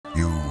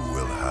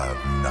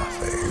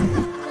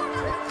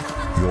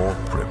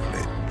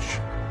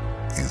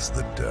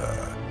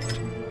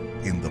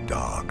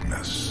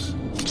darkness.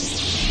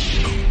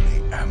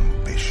 Only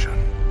ambition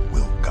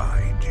will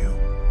guide you.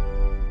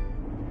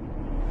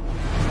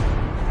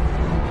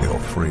 Your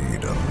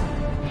freedom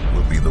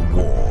will be the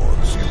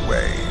wars you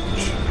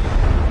wage.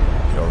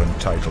 Your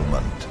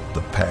entitlement,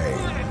 the pain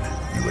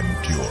you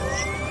endure.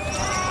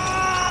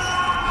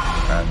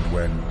 And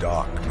when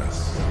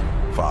darkness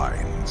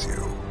finds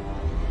you,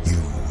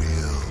 you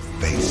will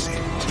face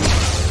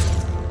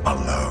it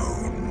alone.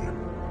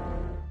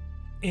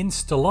 In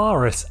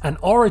Stellaris, an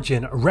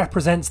origin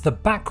represents the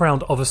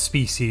background of a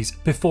species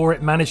before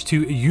it managed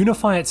to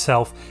unify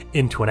itself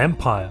into an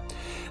empire.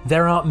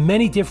 There are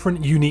many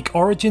different unique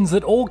origins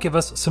that all give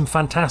us some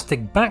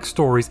fantastic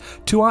backstories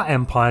to our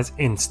empires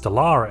in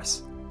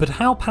Stellaris. But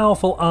how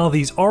powerful are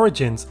these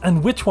origins,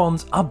 and which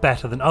ones are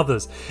better than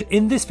others?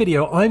 In this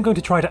video, I'm going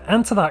to try to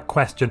answer that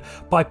question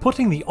by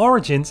putting the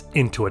origins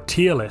into a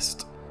tier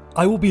list.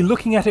 I will be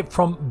looking at it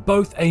from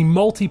both a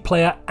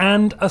multiplayer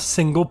and a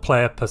single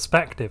player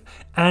perspective,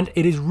 and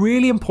it is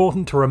really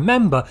important to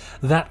remember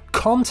that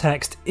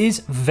context is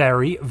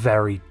very,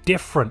 very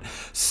different.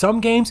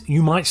 Some games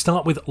you might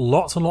start with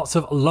lots and lots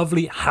of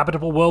lovely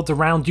habitable worlds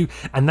around you,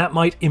 and that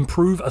might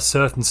improve a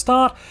certain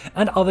start,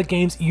 and other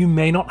games you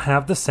may not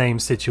have the same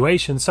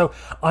situation. So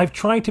I've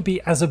tried to be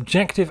as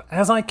objective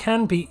as I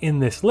can be in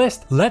this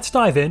list. Let's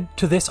dive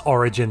into this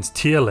Origins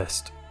tier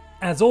list.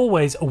 As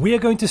always, we are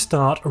going to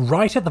start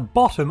right at the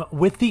bottom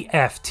with the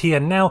F tier.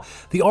 Now,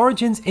 the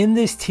origins in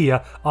this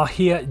tier are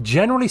here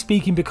generally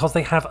speaking because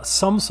they have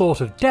some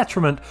sort of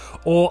detriment,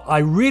 or I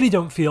really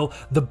don't feel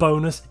the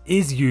bonus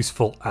is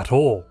useful at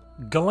all.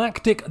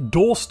 Galactic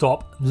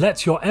Doorstop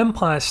lets your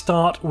empire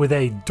start with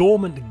a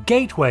dormant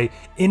gateway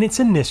in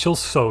its initial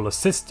solar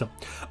system.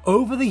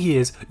 Over the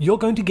years, you're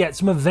going to get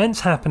some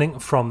events happening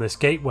from this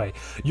gateway.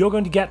 You're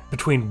going to get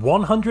between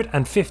 100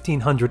 and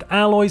 1500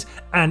 alloys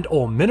and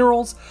or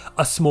minerals.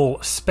 A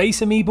small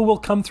space amoeba will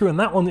come through, and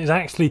that one is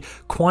actually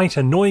quite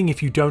annoying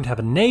if you don't have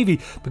a navy,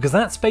 because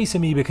that space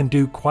amoeba can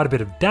do quite a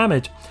bit of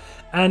damage.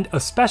 And a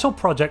special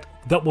project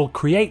that will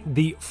create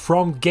the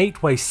From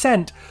Gateway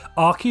Sent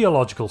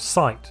archaeological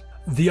site.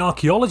 The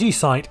archaeology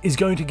site is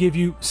going to give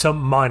you some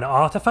minor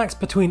artifacts,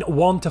 between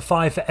 1 to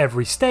 5 for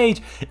every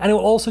stage, and it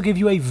will also give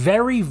you a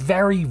very,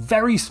 very,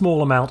 very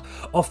small amount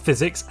of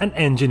physics and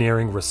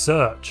engineering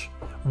research.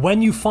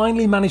 When you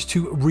finally manage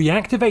to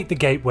reactivate the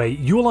gateway,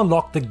 you will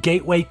unlock the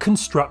gateway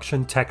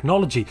construction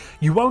technology.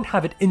 You won't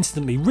have it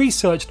instantly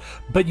researched,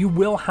 but you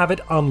will have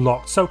it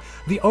unlocked. So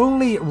the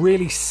only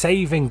really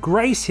saving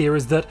grace here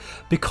is that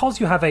because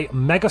you have a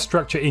mega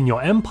structure in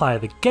your empire,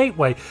 the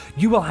gateway,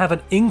 you will have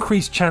an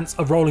increased chance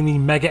of rolling the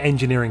mega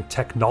engineering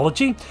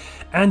technology,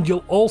 and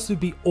you'll also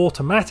be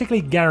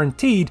automatically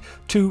guaranteed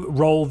to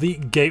roll the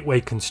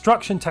gateway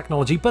construction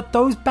technology. But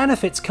those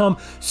benefits come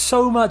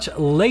so much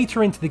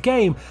later into the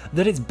game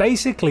that it's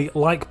basically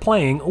like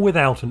playing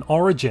without an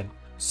origin.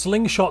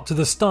 Slingshot to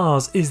the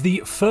Stars is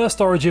the first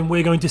origin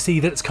we're going to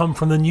see that's come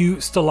from the new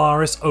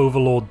Stellaris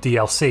Overlord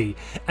DLC,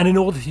 and in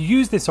order to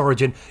use this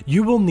origin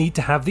you will need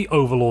to have the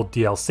Overlord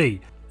DLC.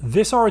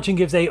 This origin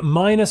gives a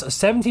minus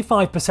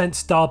 75%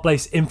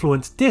 Starblaze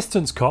influence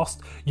distance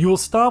cost. You will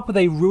start with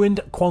a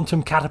ruined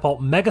quantum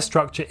catapult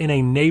megastructure in a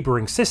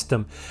neighbouring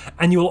system,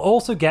 and you will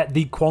also get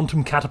the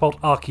quantum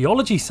catapult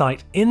archaeology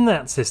site in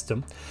that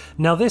system.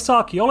 Now this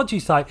archaeology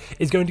site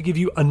is going to give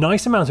you a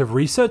nice amount of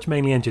research,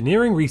 mainly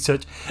engineering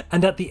research,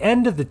 and at the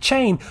end of the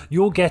chain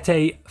you'll get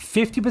a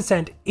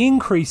 50%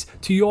 increase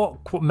to your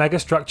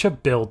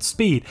megastructure build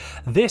speed.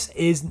 This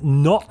is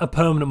not a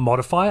permanent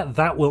modifier.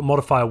 That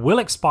modifier will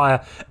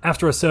expire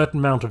after a certain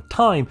amount of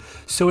time,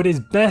 so it is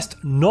best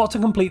not to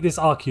complete this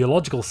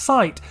archaeological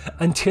site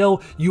until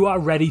you are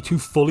ready to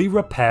fully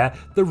repair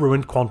the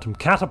ruined quantum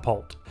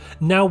catapult.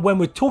 Now, when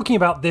we're talking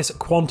about this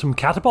quantum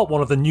catapult,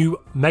 one of the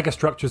new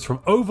megastructures from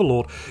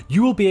Overlord,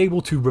 you will be able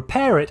to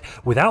repair it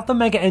without the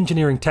mega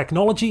engineering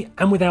technology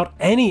and without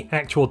any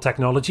actual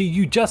technology.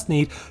 You just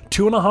need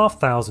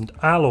 2,500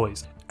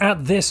 alloys.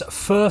 At this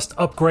first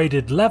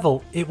upgraded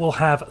level, it will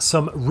have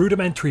some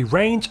rudimentary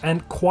range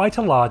and quite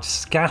a large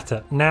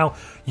scatter. Now,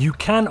 you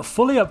can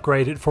fully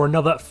upgrade it for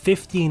another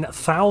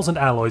 15,000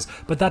 alloys,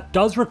 but that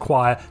does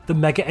require the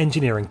mega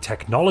engineering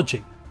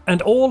technology.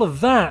 And all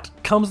of that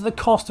comes at the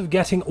cost of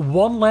getting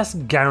one less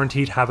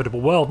guaranteed habitable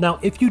world. Now,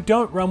 if you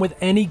don't run with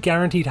any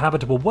guaranteed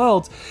habitable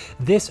worlds,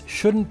 this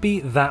shouldn't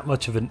be that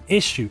much of an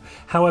issue.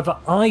 However,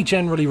 I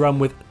generally run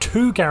with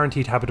 2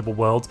 guaranteed habitable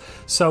worlds,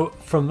 so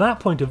from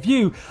that point of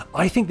view,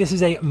 I think this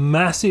is a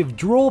massive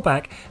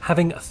drawback,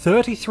 having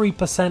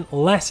 33%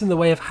 less in the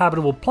way of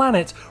habitable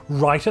planets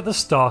right at the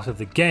start of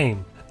the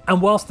game. And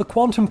whilst the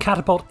quantum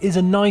catapult is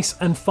a nice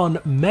and fun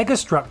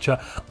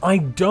megastructure, I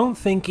don't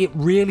think it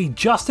really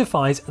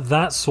justifies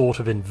that sort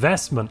of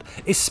investment,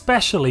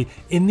 especially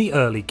in the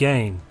early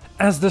game.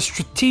 As the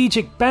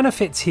strategic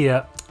benefits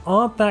here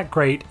aren't that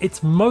great,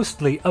 it's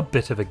mostly a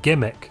bit of a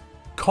gimmick.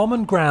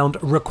 Common Ground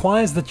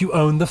requires that you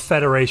own the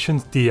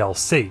Federation's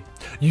DLC.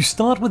 You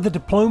start with the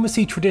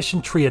Diplomacy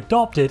Tradition tree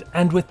adopted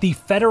and with the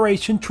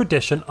Federation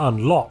Tradition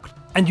unlocked.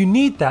 And you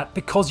need that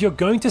because you're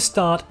going to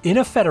start in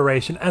a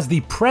federation as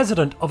the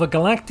president of a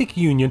galactic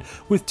union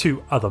with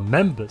 2 other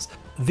members.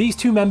 These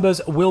 2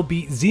 members will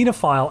be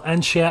xenophile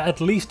and share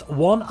at least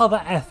one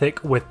other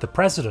ethic with the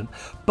president,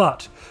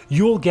 but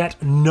you'll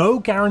get no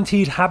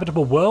guaranteed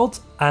habitable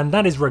worlds, and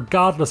that is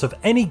regardless of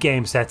any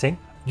game setting.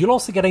 You'll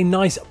also get a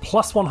nice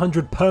plus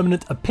 100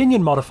 permanent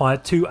opinion modifier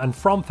to and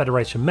from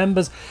Federation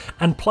members,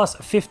 and plus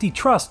 50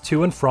 trust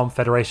to and from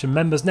Federation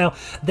members. Now,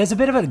 there's a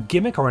bit of a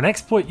gimmick or an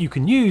exploit you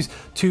can use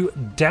to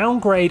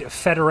downgrade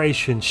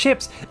Federation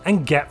ships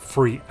and get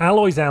free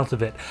alloys out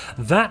of it.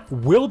 That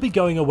will be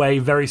going away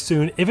very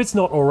soon if it's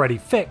not already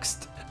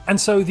fixed. And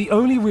so the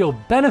only real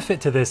benefit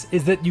to this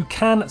is that you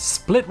can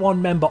split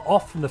one member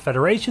off from the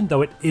Federation,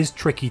 though it is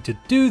tricky to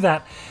do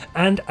that,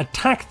 and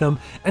attack them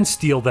and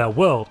steal their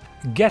world.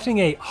 Getting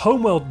a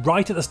homeworld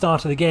right at the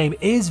start of the game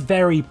is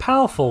very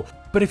powerful,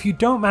 but if you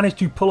don't manage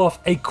to pull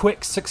off a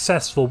quick,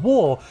 successful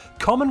war,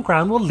 Common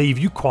Ground will leave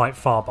you quite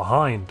far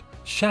behind.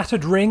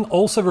 Shattered Ring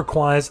also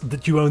requires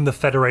that you own the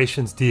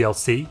Federation's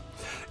DLC.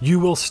 You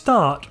will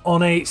start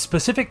on a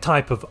specific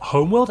type of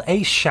homeworld,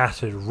 a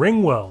Shattered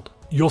Ring world.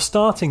 Your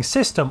starting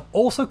system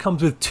also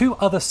comes with 2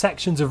 other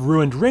sections of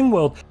Ruined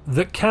Ringworld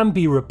that can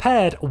be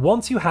repaired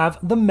once you have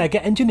the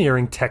Mega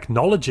Engineering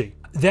technology.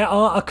 There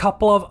are a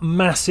couple of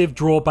massive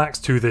drawbacks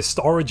to this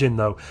origin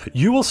though.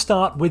 You will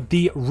start with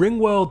the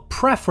Ringworld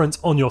preference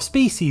on your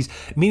species,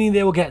 meaning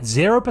they will get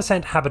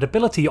 0%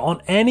 habitability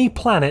on any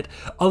planet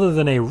other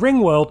than a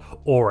Ringworld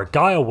or a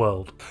Gaia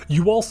world.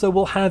 You also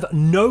will have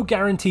no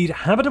guaranteed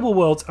habitable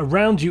worlds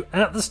around you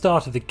at the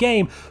start of the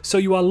game, so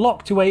you are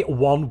locked to a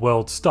 1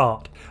 world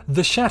start.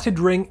 The Shattered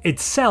Ring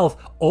itself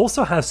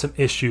also has some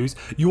issues.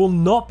 You will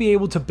not be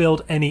able to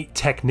build any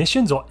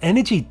technicians or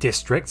energy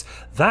districts.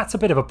 That's a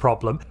bit of a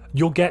problem.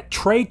 You'll get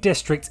trade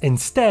districts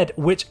instead,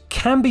 which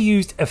can be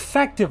used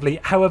effectively.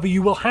 However,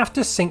 you will have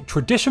to sink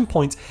tradition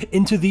points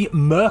into the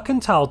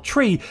mercantile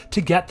tree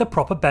to get the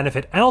proper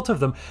benefit out of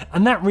them,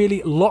 and that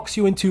really locks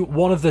you into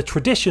one of the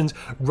traditions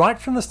right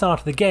from the start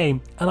of the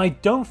game, and I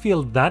don't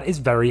feel that is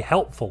very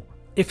helpful.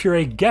 If you're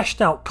a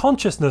Gestalt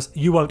consciousness,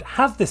 you won't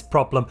have this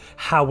problem.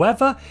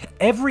 However,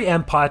 every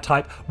empire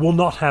type will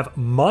not have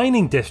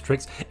mining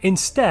districts.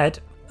 Instead,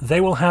 they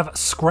will have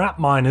scrap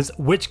miners,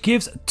 which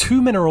gives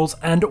 2 minerals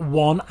and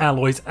 1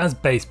 alloys as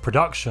base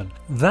production.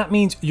 That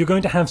means you're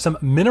going to have some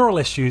mineral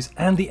issues,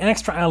 and the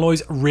extra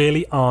alloys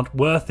really aren't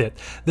worth it.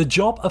 The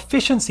job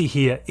efficiency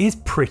here is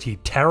pretty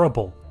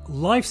terrible.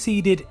 Life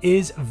Seeded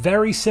is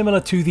very similar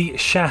to the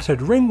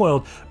Shattered Ring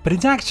world, but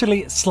it's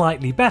actually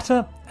slightly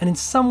better and in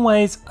some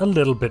ways a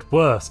little bit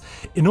worse.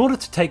 In order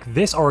to take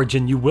this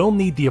origin, you will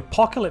need the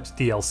Apocalypse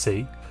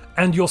DLC,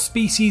 and your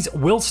species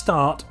will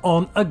start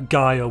on a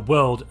Gaia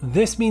world.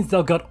 This means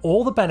they'll get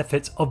all the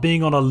benefits of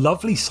being on a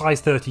lovely size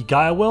 30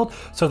 Gaia world,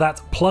 so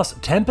that's plus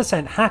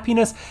 10%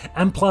 happiness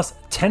and plus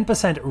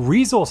 10%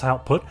 resource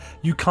output.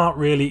 You can't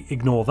really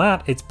ignore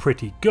that, it's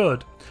pretty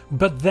good.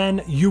 But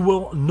then you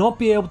will not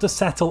be able to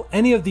settle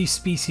any of these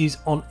species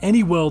on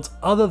any worlds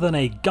other than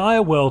a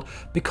Gaia world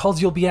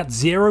because you'll be at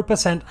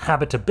 0%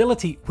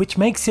 habitability, which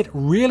makes it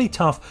really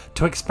tough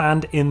to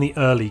expand in the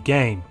early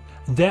game.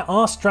 There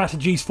are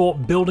strategies for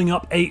building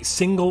up a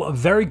single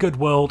very good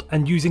world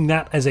and using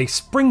that as a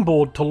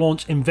springboard to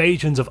launch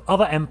invasions of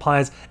other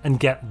empires and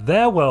get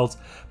their worlds,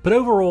 but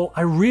overall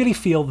I really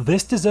feel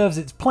this deserves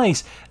its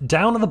place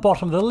down at the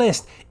bottom of the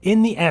list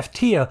in the F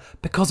tier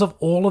because of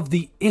all of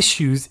the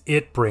issues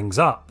it brings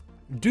up.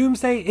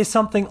 Doomsday is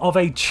something of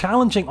a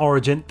challenging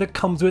origin that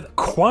comes with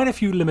quite a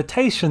few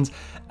limitations,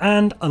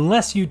 and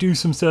unless you do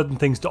some certain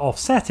things to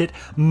offset it,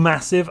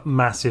 massive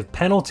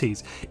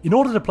penalties. In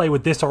order to play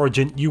with this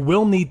origin, you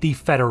will need the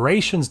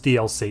Federation's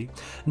DLC.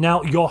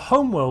 Now, your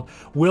homeworld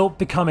will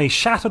become a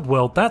shattered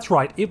world. That's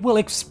right, it will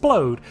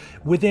explode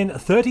within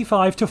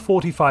 35 to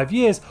 45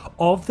 years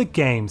of the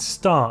game's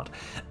start.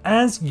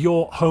 As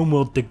your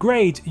homeworld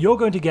degrades, you're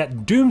going to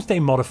get Doomsday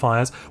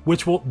modifiers,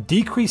 which will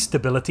decrease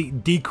stability,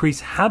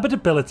 decrease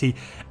habitability,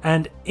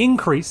 and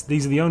increase,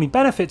 these are the only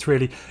benefits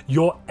really,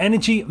 your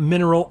energy,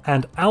 mineral,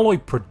 and alloy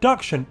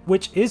production,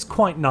 which is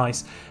quite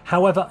nice.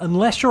 However,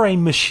 unless you're a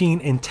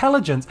machine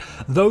intelligence,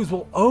 those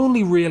will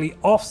only really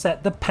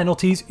offset the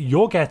penalties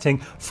you're getting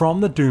from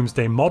the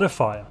Doomsday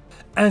modifier.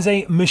 As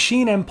a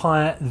machine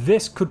empire,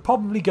 this could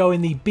probably go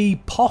in the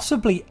B,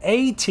 possibly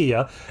A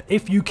tier,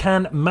 if you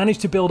can manage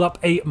to build up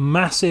a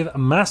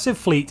massive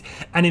fleet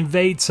and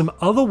invade some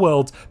other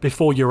worlds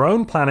before your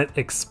own planet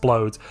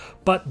explodes.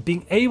 But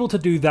being able to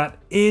do that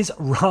is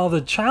rather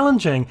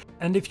challenging,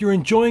 and if you're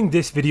enjoying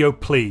this video,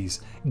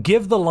 please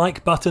give the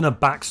like button a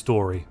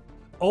backstory.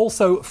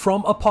 Also,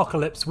 from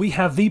Apocalypse, we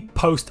have the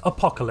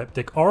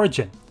post-apocalyptic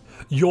origin.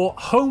 Your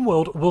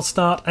homeworld will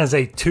start as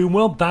a tomb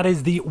world, that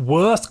is the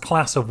worst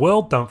class of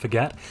world, don't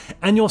forget,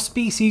 and your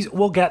species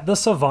will get the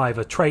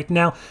survivor trait.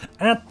 Now,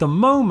 at the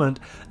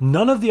moment,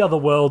 none of the other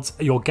worlds,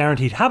 your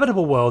guaranteed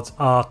habitable worlds,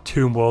 are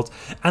tomb worlds,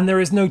 and there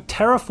is no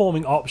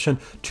terraforming option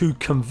to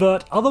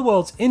convert other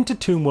worlds into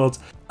tomb worlds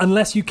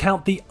unless you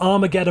count the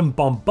Armageddon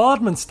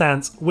bombardment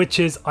stance, which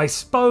is, I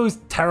suppose,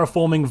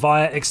 terraforming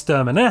via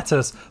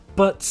Exterminatus,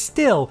 but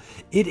still,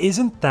 it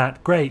isn't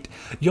that great.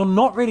 You're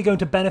not really going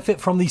to benefit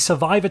from the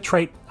survivor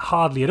trait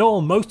hardly at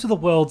all. Most of the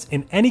worlds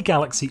in any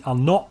galaxy are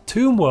not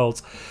tomb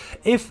worlds.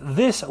 If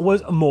this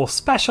was more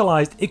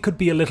specialized, it could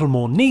be a little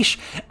more niche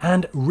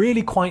and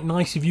really quite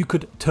nice if you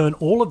could turn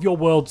all of your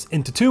worlds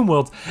into tomb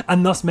worlds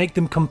and thus make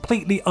them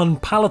completely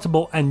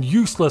unpalatable and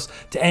useless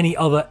to any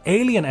other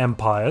alien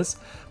empires.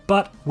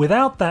 But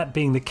without that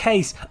being the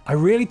case, I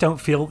really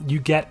don't feel you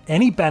get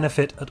any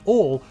benefit at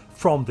all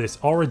from this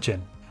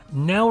origin.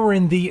 Now we're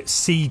in the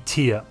C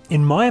tier.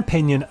 In my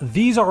opinion,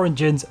 these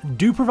origins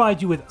do provide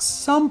you with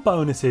some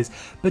bonuses,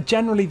 but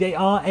generally they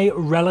are a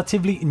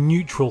relatively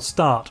neutral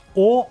start.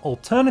 Or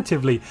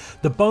alternatively,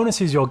 the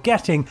bonuses you're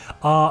getting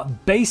are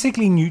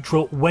basically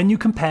neutral when you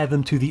compare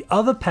them to the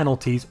other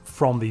penalties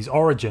from these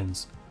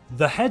origins.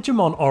 The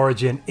Hegemon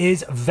origin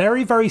is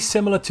very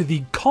similar to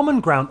the Common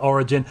Ground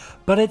origin,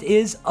 but it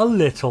is a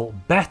little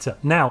better.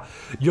 Now,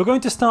 you're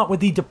going to start with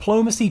the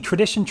Diplomacy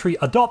tradition tree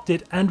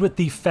adopted and with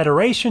the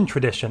Federation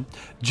tradition,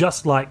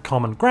 just like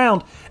Common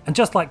Ground, and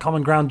just like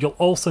Common Ground, you'll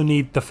also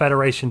need the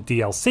Federation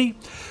DLC.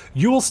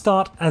 You will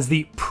start as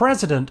the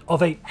president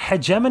of a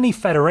Hegemony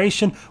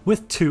Federation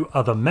with 2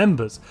 other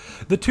members.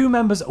 The 2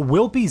 members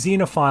will be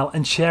xenophile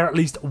and share at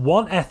least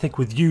one ethic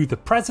with you, the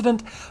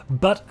president,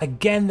 but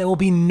again, there will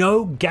be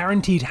no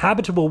guaranteed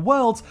habitable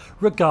worlds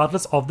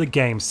regardless of the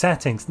game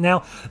settings.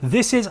 Now,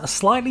 this is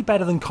slightly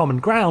better than Common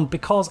Ground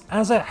because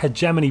as a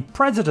Hegemony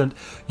president,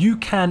 you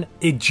can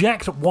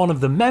eject one of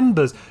the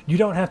members. You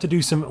don't have to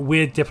do some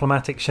weird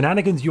diplomatic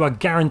shenanigans. You are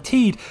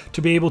guaranteed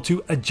to be able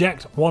to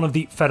eject one of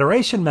the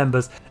Federation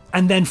members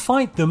and then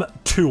fight them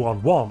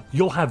 2-on-1.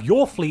 You'll have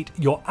your fleet,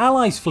 your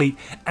allies' fleet,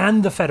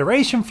 and the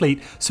Federation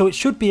fleet, so it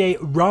should be a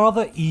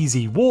rather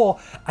easy war,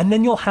 and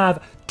then you'll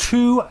have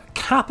 2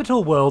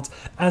 capital worlds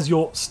as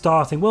your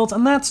starting worlds,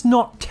 and that's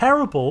not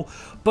terrible,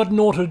 but in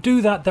order to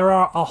do that, there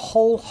are a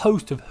whole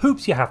host of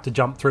hoops you have to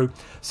jump through,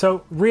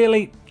 so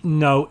really,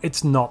 no,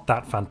 it's not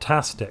that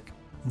fantastic.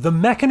 The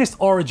Mechanist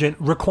origin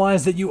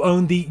requires that you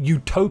own the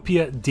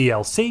Utopia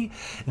DLC.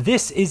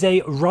 This is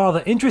a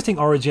rather interesting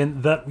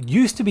origin that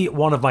used to be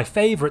one of my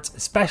favourites,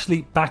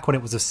 especially back when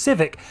it was a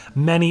Civic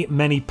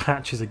many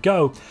patches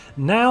ago.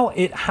 Now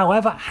it,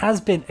 however,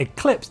 has been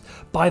eclipsed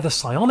by the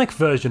psionic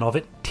version of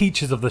it,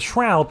 Teachers of the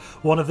Shroud,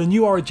 one of the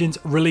new origins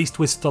released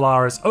with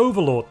Stellaris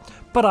Overlord.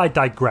 But I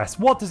digress.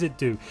 What does it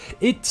do?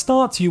 It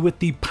starts you with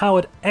the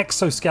powered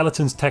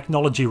exoskeletons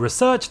technology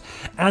researched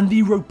and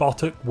the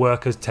robotic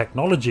workers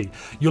technology.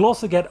 You'll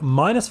also get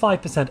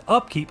 -5%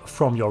 upkeep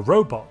from your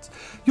robots.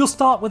 You'll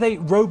start with a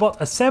robot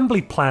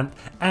assembly plant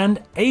and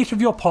 8 of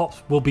your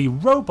pops will be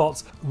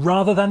robots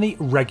rather than the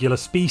regular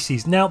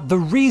species. Now, the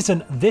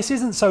reason this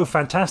isn't so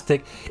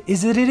fantastic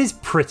is that it is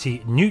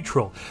pretty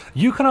neutral.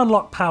 You can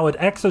unlock powered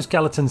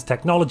exoskeletons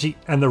technology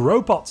and the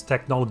robots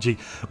technology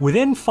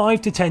within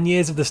 5 to 10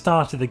 years of the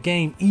start of the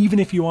game, even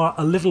if you are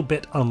a little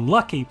bit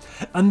unlucky,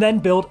 and then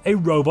build a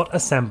robot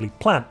assembly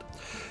plant.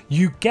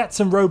 You get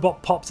some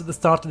robot pops at the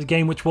start of the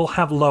game which will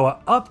have lower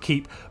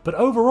upkeep, but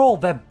overall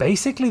they're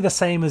basically the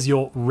same as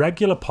your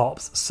regular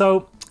pops,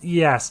 so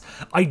yes,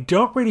 I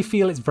don't really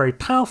feel it's very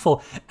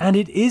powerful, and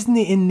it is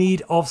in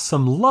need of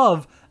some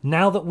love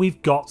now that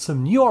we've got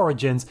some new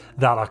origins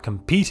that are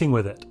competing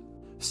with it.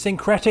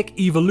 Syncretic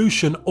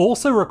Evolution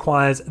also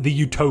requires the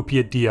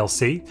Utopia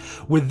DLC.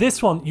 With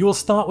this one, you will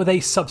start with a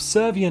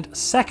subservient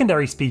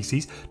secondary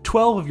species.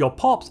 12 of your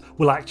pops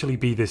will actually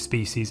be this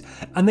species,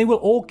 and they will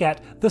all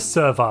get the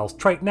Serviles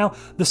trait. Now,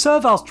 the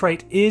Serviles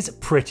trait is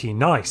pretty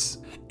nice.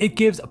 It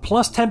gives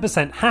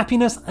 +10%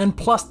 happiness and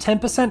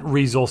 +10%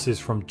 resources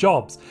from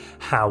jobs.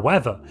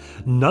 However,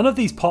 none of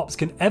these pops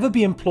can ever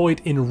be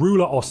employed in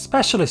ruler or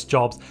specialist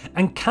jobs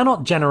and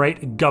cannot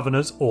generate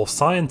governors or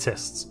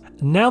scientists.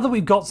 Now that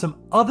we've got some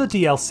other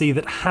DLC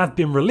that have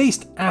been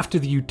released after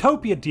the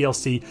Utopia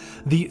DLC,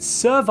 the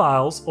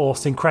Serviles or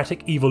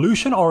Syncretic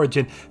Evolution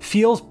origin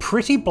feels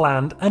pretty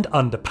bland and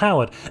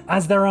underpowered,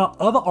 as there are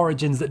other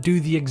origins that do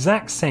the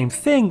exact same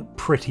thing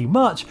pretty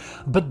much,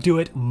 but do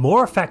it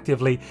more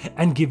effectively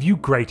and give you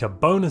greater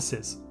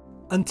bonuses.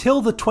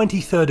 Until the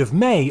 23rd of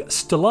May,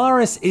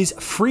 Stellaris is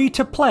free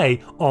to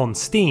play on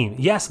Steam.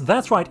 Yes,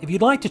 that's right, if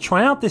you'd like to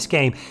try out this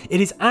game, it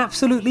is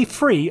absolutely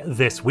free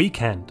this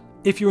weekend.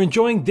 If you're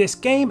enjoying this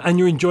game and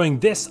you're enjoying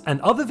this and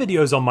other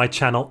videos on my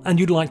channel and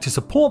you'd like to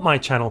support my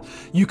channel,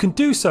 you can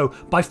do so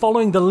by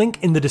following the link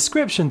in the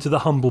description to the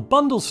Humble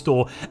Bundle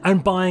store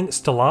and buying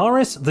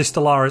Stellaris, the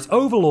Stellaris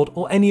Overlord,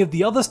 or any of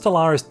the other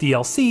Stellaris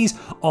DLCs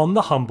on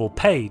the Humble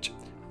page.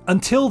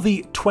 Until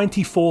the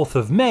 24th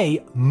of May,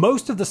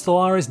 most of the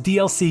Stellaris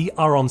DLC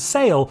are on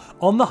sale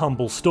on the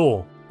Humble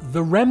store.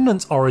 The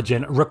Remnants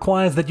origin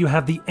requires that you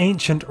have the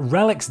Ancient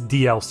Relics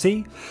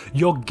DLC.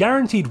 Your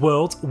guaranteed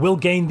worlds will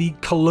gain the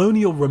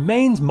Colonial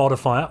Remains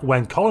modifier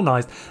when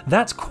colonized.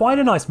 That's quite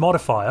a nice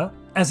modifier,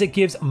 as it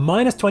gives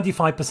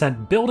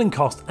 -25% building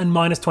cost and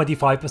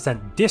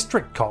 -25%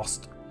 district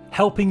cost,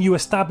 helping you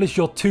establish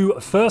your 2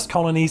 first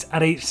colonies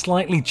at a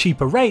slightly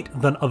cheaper rate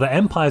than other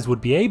empires would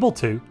be able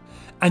to.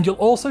 And you'll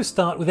also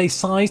start with a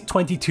size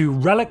 22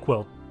 relic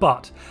world.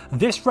 But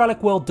this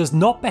relic world does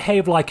not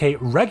behave like a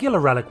regular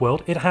relic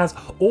world. It has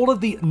all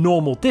of the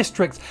normal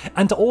districts,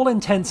 and to all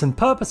intents and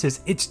purposes,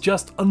 it's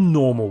just a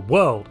normal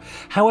world.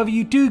 However,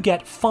 you do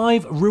get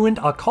 5 ruined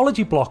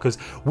archaeology blockers,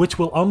 which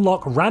will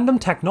unlock random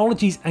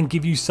technologies and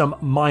give you some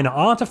minor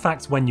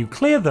artifacts when you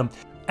clear them.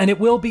 And it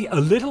will be a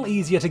little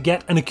easier to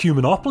get an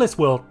Ecumenopolis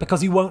world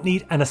because you won't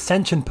need an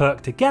Ascension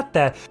perk to get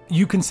there.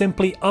 You can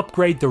simply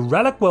upgrade the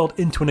relic world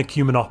into an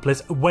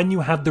Ecumenopolis when you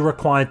have the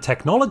required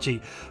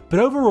technology. But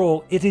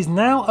overall, it is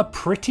now a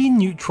pretty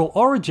neutral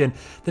origin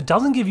that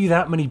doesn't give you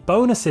that many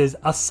bonuses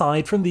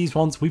aside from these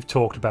ones we've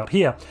talked about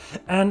here.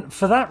 And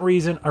for that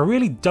reason, I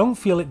really don't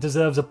feel it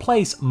deserves a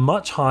place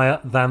much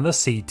higher than the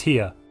C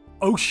tier.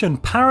 Ocean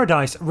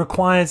Paradise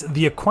requires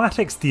the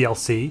Aquatics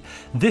DLC.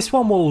 This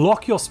one will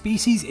lock your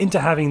species into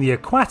having the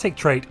aquatic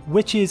trait,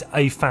 which is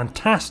a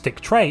fantastic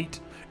trait,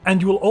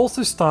 and you will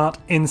also start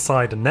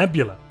inside a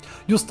nebula.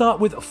 You'll start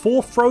with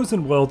 4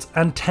 frozen worlds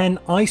and 10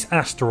 ice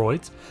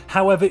asteroids.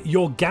 However,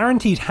 your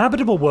guaranteed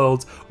habitable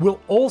worlds will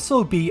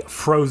also be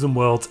frozen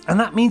worlds, and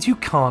that means you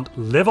can't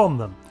live on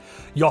them.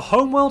 Your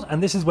homeworld,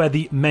 and this is where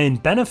the main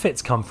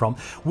benefits come from,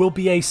 will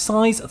be a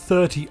size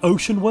 30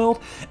 ocean world,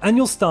 and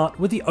you'll start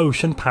with the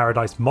Ocean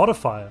Paradise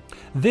modifier.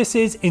 This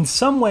is in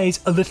some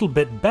ways a little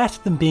bit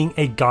better than being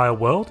a Gaia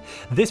world.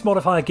 This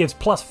modifier gives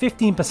plus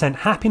 15%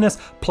 happiness,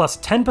 plus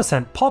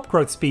 10% pop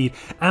growth speed,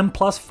 and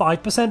plus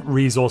 5%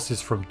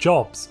 resources from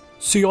jobs.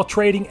 So you're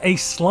trading a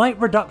slight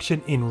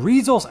reduction in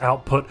resource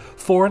output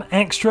for an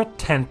extra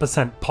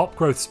 10% pop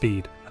growth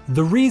speed.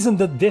 The reason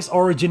that this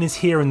origin is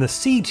here in the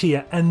C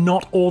tier and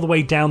not all the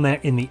way down there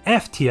in the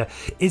F tier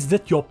is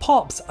that your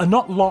pops are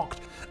not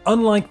locked.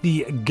 Unlike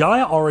the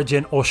Gaia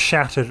origin or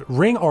Shattered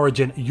Ring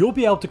origin, you'll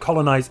be able to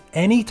colonize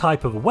any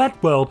type of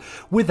wet world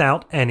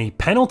without any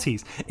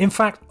penalties. In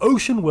fact,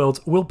 ocean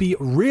worlds will be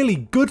really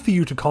good for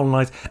you to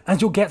colonize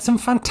as you'll get some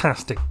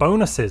fantastic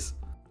bonuses.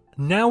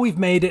 Now we've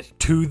made it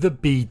to the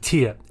B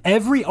tier.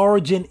 Every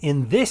origin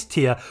in this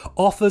tier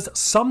offers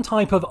some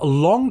type of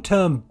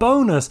long-term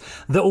bonus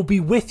that will be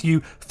with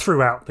you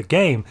throughout the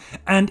game,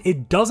 and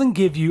it doesn't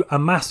give you a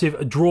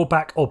massive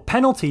drawback or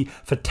penalty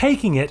for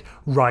taking it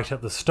right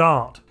at the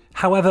start.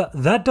 However,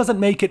 that doesn't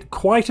make it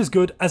quite as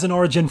good as an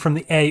origin from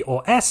the A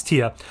or S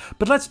tier,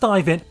 but let's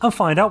dive in and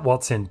find out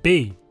what's in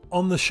B.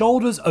 On the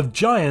Shoulders of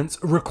Giants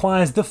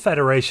requires the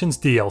Federation's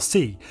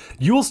DLC.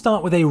 You will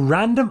start with a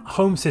random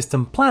home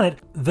system planet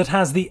that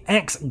has the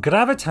Ex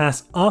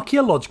Gravitas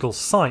archaeological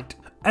site.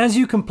 As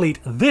you complete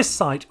this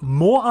site,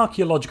 more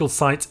archaeological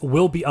sites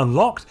will be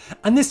unlocked,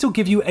 and this will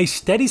give you a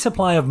steady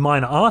supply of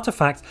minor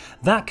artifacts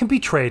that can be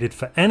traded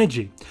for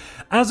energy.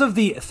 As of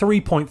the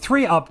 3.3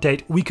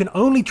 update, we can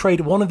only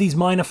trade one of these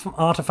minor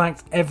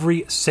artifacts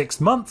every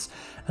 6 months,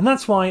 and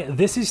that's why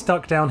this is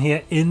stuck down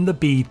here in the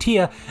B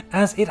tier,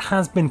 as it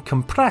has been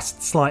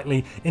compressed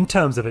slightly in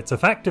terms of its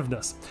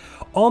effectiveness.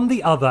 On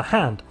the other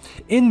hand,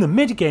 in the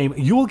mid-game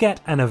you will get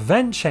an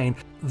event chain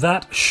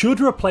that should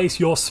replace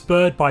your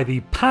Spurred by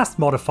the Past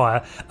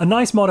modifier, a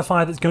nice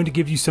modifier that's going to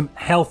give you some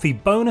healthy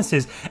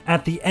bonuses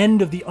at the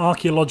end of the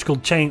archaeological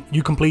chain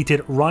you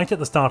completed right at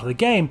the start of the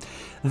game.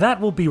 That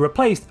will be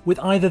replaced with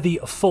either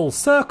the Full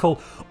Circle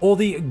or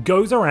the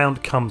Goes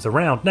Around Comes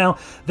Around. Now,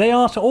 they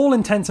are to all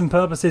intents and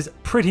purposes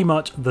pretty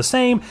much the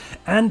same,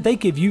 and they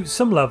give you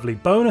some lovely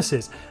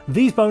bonuses.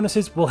 These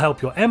bonuses will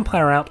help your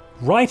Empire out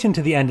right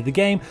into the end of the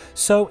game,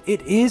 so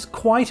it is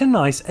quite a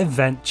nice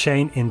event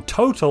chain in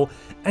total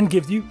and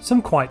gives you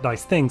some quite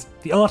nice things,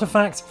 the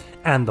artifacts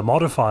and the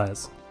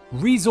modifiers.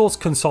 Resource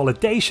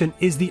Consolidation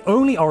is the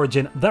only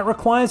origin that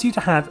requires you to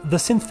have the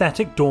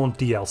Synthetic Dawn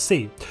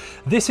DLC.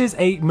 This is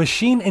a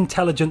machine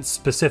intelligence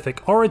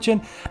specific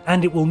origin,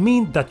 and it will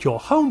mean that your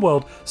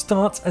homeworld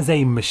starts as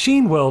a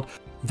machine world.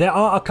 There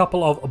are a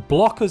couple of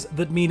blockers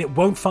that mean it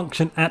won't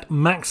function at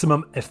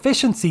maximum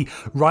efficiency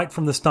right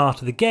from the start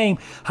of the game.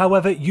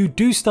 However, you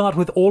do start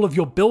with all of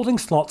your building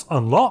slots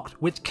unlocked,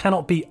 which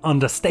cannot be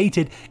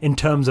understated in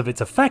terms of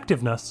its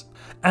effectiveness,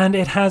 and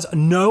it has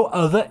no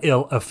other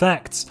ill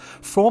effects.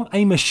 From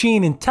a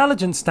machine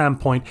intelligence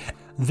standpoint,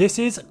 this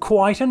is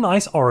quite a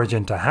nice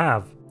origin to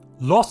have.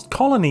 Lost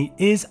Colony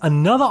is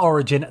another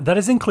origin that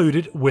is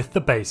included with the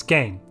base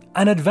game.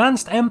 An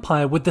advanced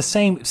empire with the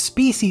same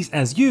species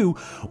as you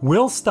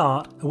will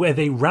start with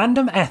a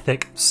random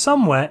ethic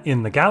somewhere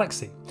in the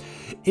galaxy.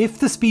 If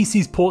the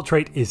species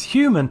portrait is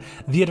human,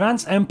 the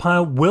advanced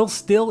empire will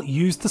still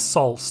use the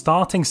Sol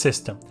starting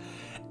system.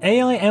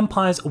 AI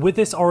empires with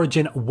this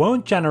origin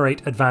won't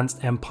generate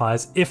advanced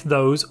empires if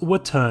those were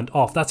turned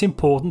off. That's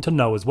important to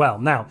know as well.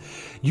 Now,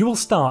 you will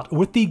start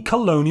with the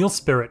Colonial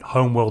Spirit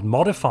Homeworld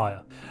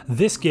modifier.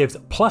 This gives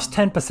plus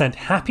 10%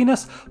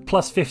 happiness,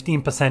 plus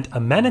 15%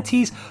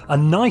 amenities, a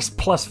nice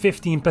plus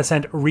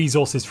 15%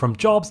 resources from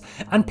jobs,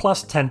 and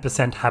plus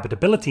 10%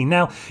 habitability.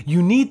 Now,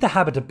 you need the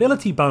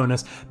habitability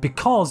bonus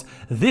because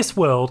this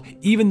world,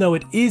 even though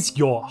it is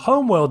your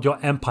homeworld, your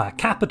empire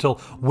capital,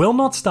 will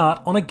not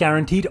start on a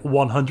guaranteed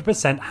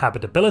 100%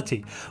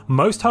 habitability.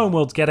 Most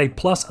homeworlds get a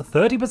plus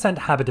 30%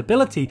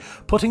 habitability,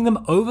 putting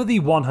them over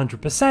the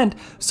 100%,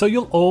 so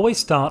you'll always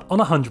start on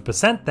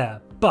 100%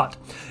 there. but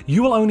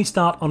you will only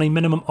start on a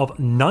minimum of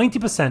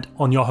 90%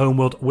 on your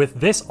homeworld with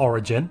this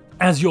origin,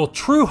 as your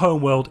true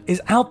homeworld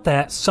is out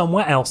there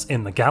somewhere else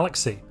in the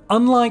galaxy.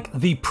 Unlike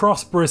the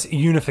prosperous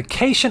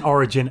unification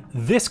origin,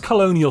 this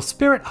colonial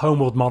spirit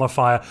homeworld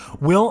modifier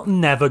will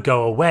never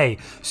go away,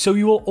 so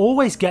you will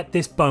always get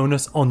this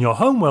bonus on your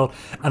homeworld,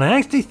 and I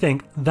actually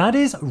think that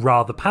is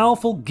rather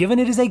powerful given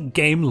it is a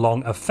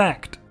game-long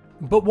effect.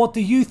 But what do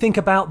you think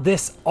about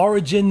this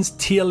Origins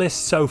tier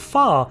list so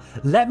far?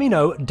 Let me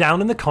know down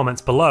in the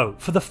comments below.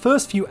 For the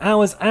first few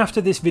hours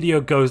after this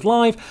video goes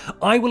live,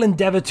 I will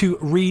endeavour to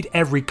read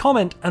every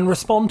comment and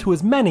respond to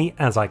as many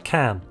as I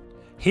can.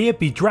 Here,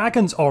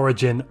 Bedragon's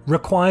origin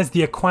requires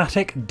the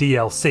Aquatic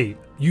DLC.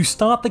 You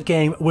start the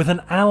game with an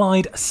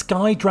allied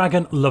Sky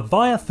Dragon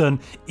Leviathan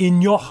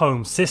in your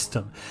home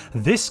system.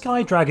 This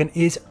Sky Dragon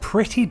is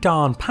pretty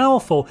darn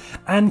powerful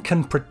and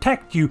can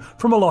protect you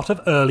from a lot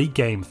of early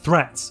game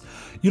threats.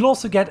 You'll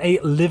also get a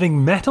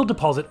living metal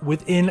deposit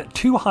within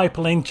 2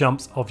 hyperlane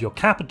jumps of your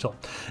capital.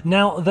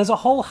 Now, there's a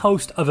whole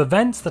host of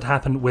events that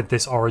happen with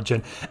this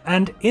origin,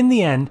 and in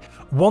the end,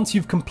 once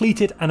you've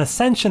completed an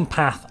ascension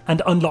path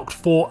and unlocked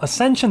 4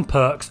 ascension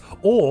perks,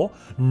 or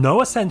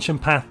no ascension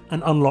path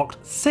and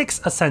unlocked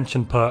 6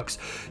 ascension perks,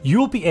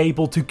 you'll be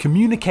able to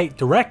communicate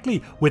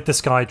directly with the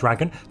Sky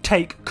Dragon,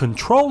 take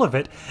control of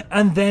it,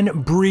 and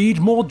then breed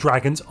more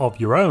dragons of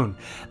your own.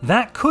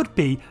 That could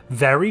be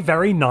very,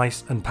 very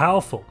nice and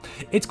powerful.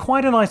 It's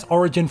quite a nice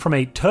origin from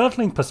a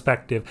turtling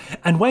perspective,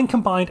 and when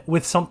combined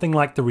with something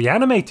like the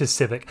Reanimator's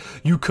Civic,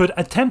 you could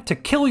attempt to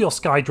kill your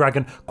Sky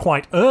Dragon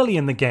quite early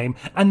in the game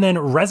and then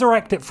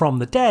resurrect it from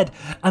the dead,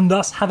 and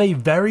thus have a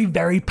very,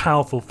 very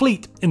powerful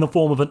fleet in the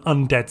form of an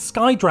undead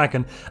Sky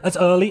Dragon as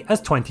early as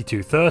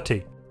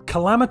 2230.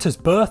 Calamitous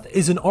Birth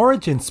is an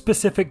origin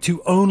specific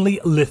to only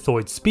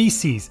Lithoid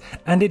species,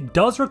 and it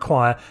does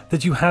require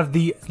that you have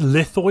the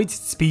Lithoid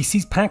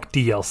Species Pack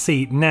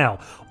DLC. Now,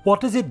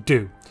 what does it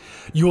do?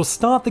 You will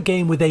start the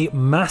game with a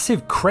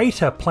massive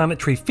crater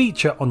planetary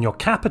feature on your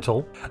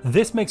capital.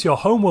 This makes your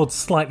homeworld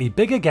slightly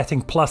bigger,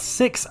 getting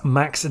 +6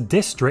 max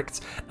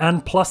districts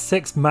and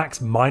 +6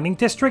 max mining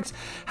districts.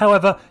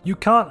 However, you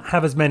can't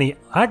have as many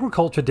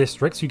agriculture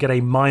districts, you get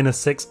a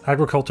 -6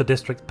 agriculture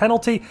district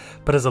penalty,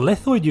 but as a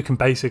Lithoid you can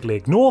basically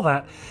ignore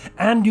that,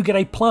 and you get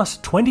a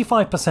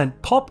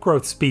 +25% pop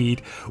growth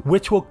speed,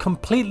 which will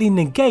completely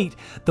negate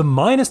the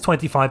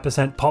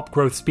 -25% pop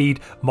growth speed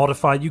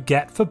modifier you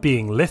get for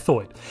being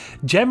Lithoid.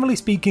 Generally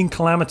speaking,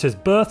 Calamitous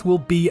Birth will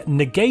be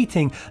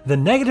negating the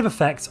negative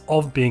effects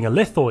of being a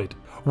Lithoid,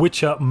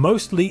 which are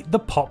mostly the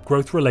pop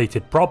growth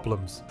related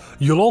problems.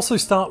 You'll also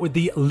start with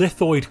the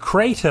Lithoid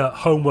Crater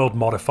homeworld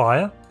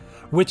modifier,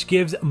 which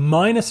gives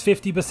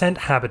 -50%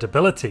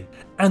 habitability.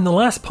 And the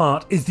last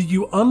part is that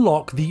you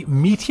unlock the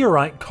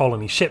Meteorite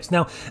Colony ships.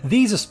 Now,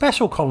 these are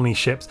special colony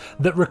ships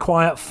that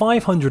require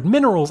 500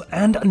 minerals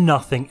and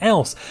nothing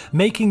else,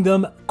 making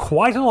them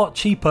quite a lot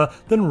cheaper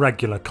than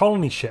regular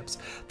colony ships.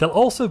 They'll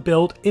also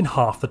build in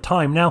half the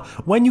time. Now,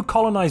 when you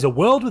colonize a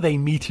world with a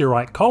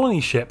Meteorite Colony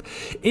ship,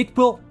 it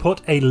will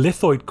put a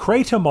Lithoid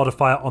Crater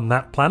modifier on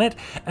that planet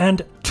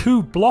and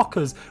 2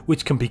 blockers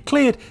which can be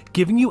cleared,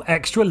 giving you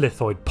extra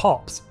Lithoid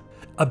pops.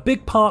 A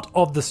big part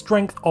of the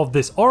strength of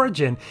this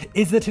origin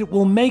is that it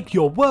will make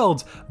your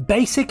worlds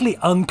basically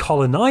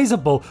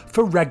uncolonizable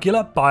for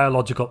regular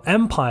biological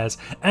empires,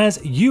 as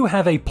you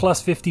have a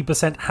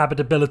 +50%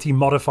 habitability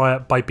modifier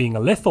by being a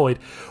Lithoid,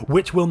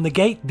 which will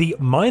negate the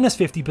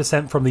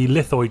 -50% from the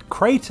Lithoid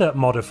Crater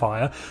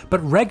modifier,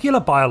 but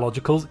regular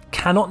biologicals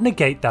cannot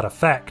negate that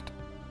effect.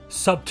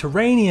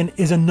 Subterranean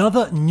is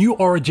another new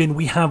origin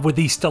we have with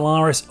the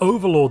Stellaris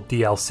Overlord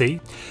DLC.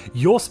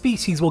 Your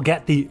species will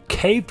get the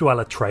Cave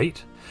Dweller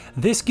trait.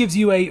 This gives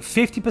you a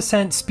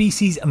 50%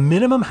 species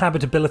minimum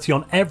habitability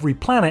on every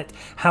planet,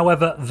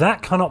 however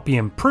that cannot be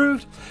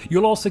improved.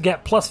 You'll also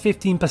get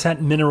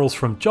 +15% minerals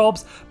from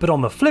jobs, but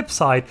on the flip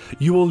side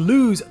you will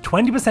lose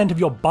 20% of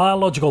your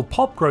biological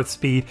pop growth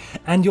speed,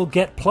 and you'll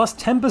get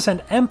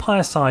 +10%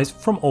 empire size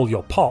from all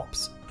your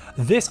pops.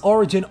 This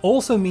origin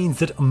also means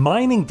that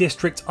mining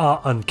districts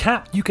are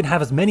uncapped. You can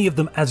have as many of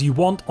them as you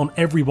want on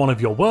every one of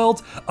your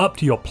worlds, up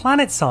to your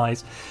planet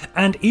size,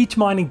 and each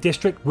mining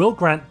district will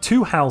grant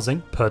 2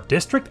 housing per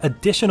district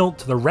additional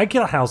to the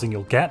regular housing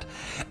you'll get,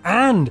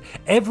 and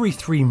every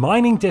 3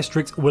 mining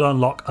districts will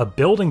unlock a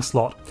building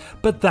slot.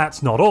 But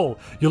that's not all.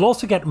 You'll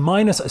also get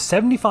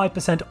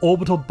 -75%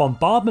 orbital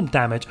bombardment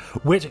damage,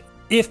 which,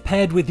 if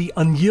paired with the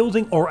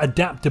unyielding or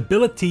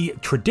adaptability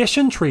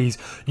tradition trees,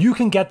 you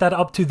can get that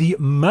up to the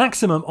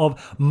maximum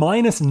of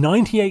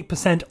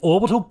 -98%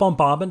 orbital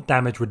bombardment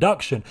damage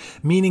reduction,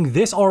 meaning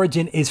this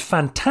origin is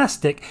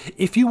fantastic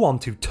if you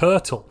want to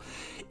turtle.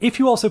 If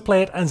you also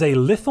play it as a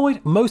Lithoid,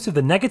 most of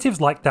the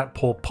negatives like that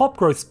poor pop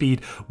growth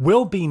speed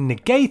will be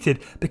negated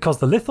because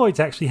the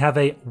Lithoids actually have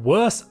a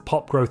worse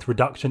pop growth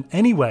reduction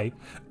anyway.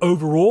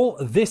 Overall,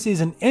 this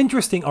is an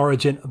interesting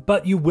origin,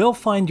 but you will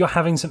find you're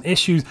having some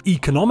issues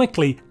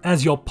economically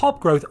as your pop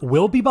growth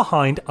will be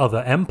behind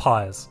other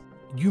empires.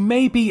 You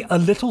may be a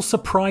little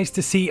surprised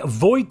to see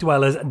Void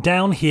Dwellers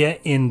down here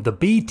in the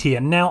B tier.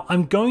 Now,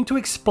 I'm going to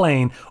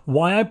explain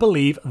why I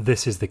believe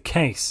this is the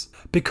case.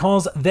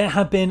 Because there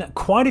have been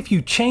quite a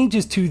few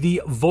changes to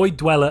the Void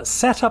Dweller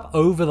setup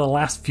over the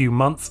last few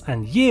months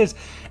and years,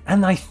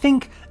 and I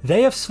think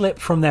they have slipped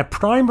from their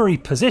primary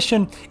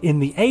position in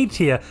the A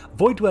tier.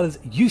 Void Dwellers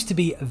used to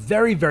be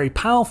very, very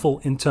powerful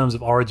in terms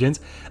of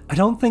origins. I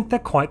don't think they're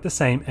quite the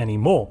same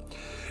anymore.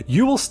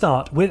 You will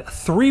start with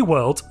 3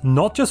 worlds,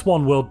 not just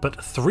 1 world,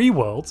 but 3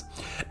 worlds.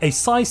 A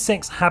size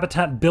 6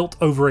 habitat built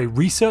over a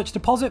research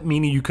deposit,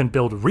 meaning you can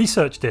build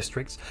research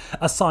districts.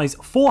 A size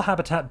 4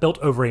 habitat built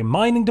over a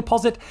mining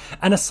deposit,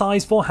 and a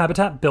size 4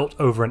 habitat built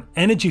over an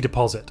energy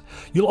deposit.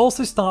 You'll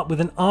also start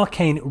with an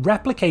arcane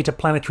replicator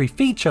planetary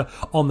feature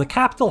on the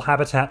capital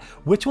habitat,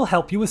 which will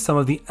help you with some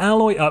of the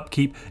alloy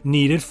upkeep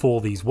needed for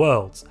these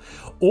worlds.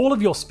 All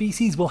of your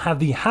species will have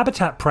the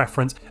habitat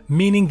preference,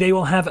 meaning they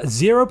will have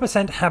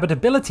 0%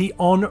 habitability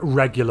on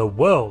regular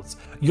worlds.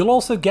 You'll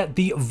also get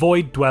the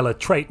Void Dweller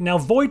trait. Now,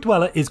 Void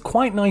Dweller is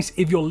quite nice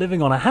if you're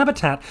living on a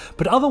habitat,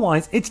 but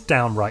otherwise it's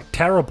downright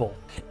terrible.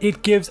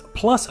 It gives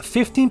plus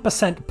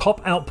 15%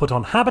 pop output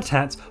on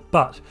habitats,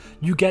 but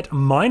you get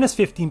minus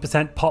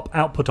 15% pop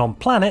output on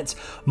planets,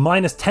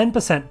 minus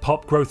 10%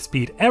 pop growth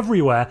speed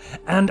everywhere,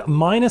 and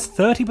minus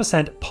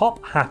 30%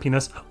 pop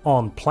happiness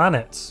on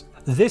planets.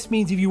 This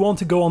means if you want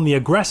to go on the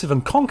aggressive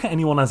and conquer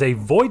anyone as a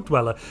Void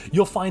Dweller,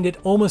 you'll find it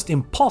almost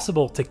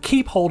impossible to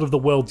keep hold of the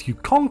worlds you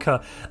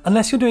conquer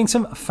unless you're doing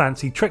some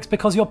fancy tricks,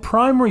 because your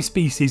primary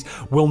species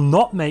will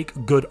not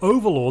make good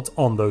overlords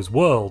on those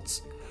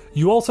worlds.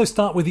 You also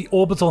start with the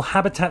Orbital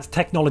Habitats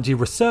technology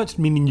researched,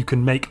 meaning you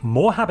can make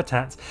more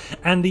habitats,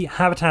 and the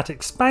Habitat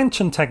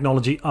Expansion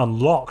technology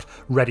unlocked,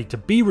 ready to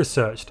be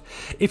researched.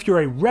 If you're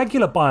a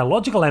regular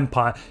biological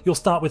empire, you'll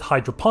start with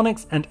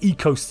hydroponics and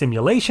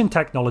eco-simulation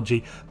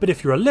technology, but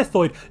if you're a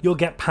lithoid, you'll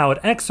get powered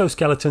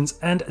exoskeletons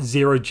and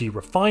zero-G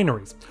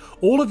refineries.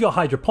 All of your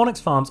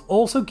hydroponics farms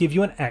also give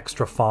you an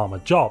extra farmer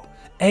job.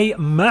 A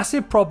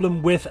massive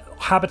problem with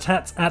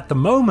habitats at the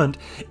moment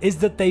is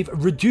that they've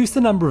reduced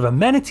the number of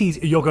amenities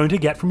you're going to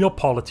get from your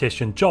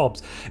politician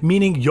jobs,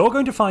 meaning you're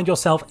going to find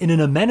yourself in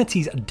an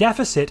amenities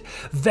deficit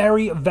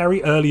very,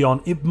 very early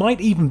on. It might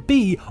even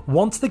be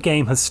once the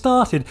game has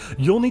started,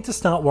 you'll need to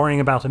start worrying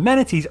about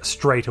amenities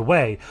straight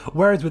away,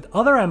 whereas with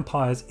other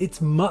empires,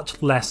 it's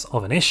much less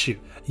of an issue.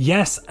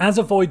 Yes, as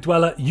a Void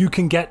Dweller, you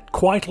can get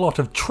quite a lot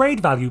of trade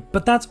value,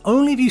 but that's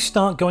only if you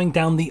start going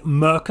down the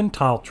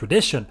mercantile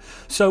tradition.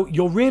 So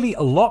you're really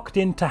locked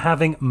into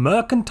having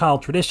mercantile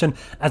tradition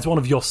as one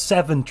of your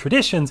 7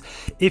 traditions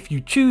if you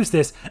choose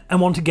this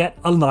and want to get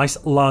a nice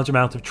large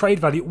amount of trade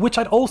value, which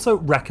I'd also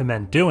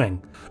recommend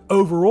doing.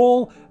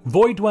 Overall,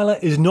 Void Dweller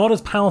is not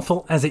as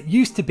powerful as it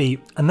used to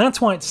be, and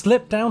that's why it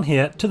slipped down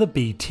here to the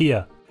B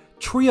tier.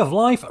 Tree of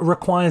Life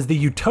requires the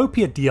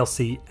Utopia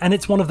DLC, and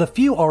it's one of the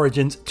few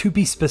origins to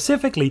be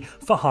specifically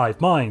for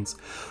hive minds.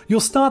 You'll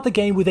start the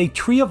game with a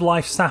Tree of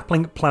Life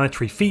sapling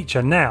planetary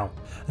feature now.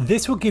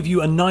 This will give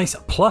you a nice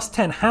plus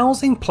 10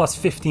 housing, plus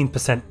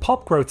 15%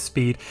 pop growth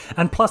speed,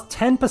 and plus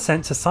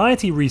 10%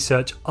 society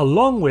research,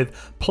 along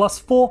with plus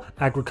 4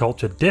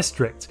 agriculture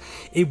districts.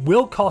 It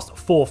will cost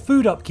 4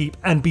 food upkeep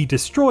and be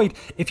destroyed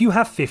if you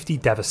have 50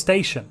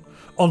 devastation.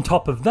 On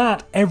top of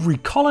that, every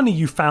colony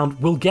you found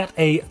will get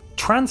a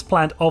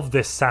transplant of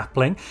this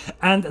sapling,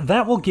 and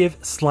that will give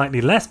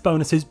slightly less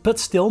bonuses but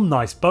still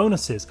nice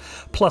bonuses.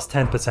 Plus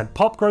 10%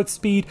 pop growth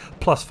speed,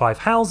 plus 5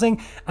 housing,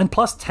 and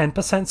plus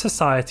 10%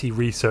 society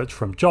research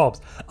from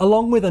jobs,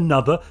 along with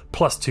another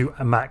plus 2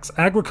 max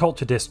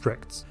agriculture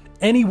districts.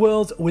 Any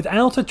worlds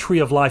without a Tree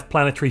of Life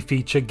planetary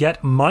feature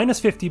get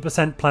minus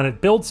 50% planet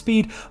build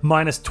speed,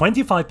 minus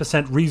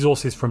 25%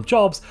 resources from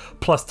jobs,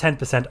 plus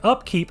 10%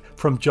 upkeep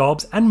from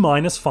jobs, and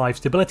minus 5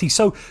 stability.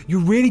 So you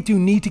really do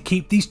need to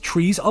keep these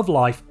Trees of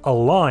Life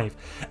alive,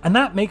 and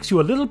that makes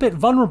you a little bit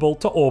vulnerable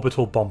to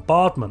orbital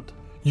bombardment.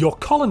 Your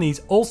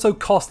colonies also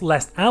cost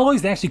less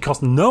alloys, they actually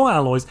cost no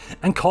alloys,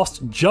 and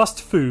cost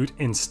just food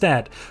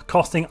instead,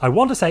 costing, I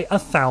want to say,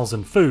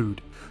 1,000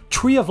 food.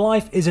 Tree of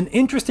Life is an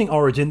interesting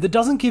origin that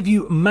doesn't give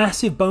you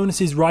massive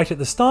bonuses right at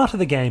the start of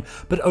the game,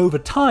 but over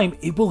time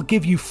it will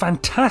give you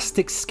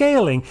fantastic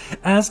scaling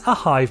as a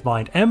hive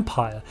mind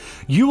empire.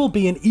 You will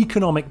be an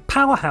economic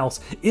powerhouse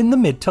in the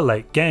mid to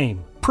late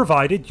game,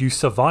 provided you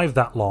survive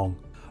that long.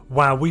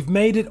 Wow, we've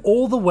made it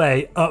all the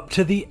way up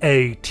to the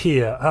A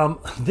tier.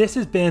 This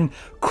has been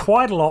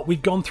quite a lot.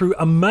 We've gone through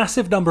a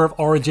massive number of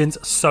origins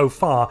so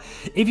far.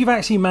 If you've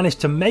actually managed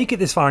to make it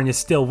this far and you're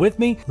still with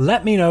me,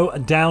 let me know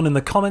down in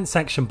the comment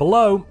section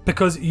below,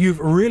 because you've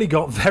really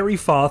got very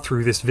far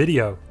through this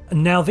video.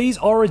 Now, these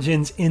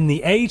origins in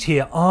the A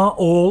tier are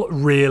all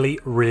really,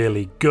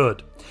 really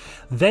good.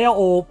 They are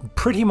all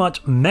pretty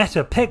much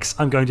meta picks,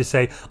 I'm going to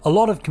say. A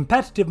lot of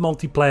competitive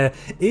multiplayer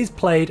is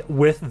played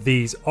with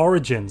these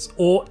origins,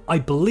 or I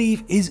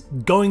believe is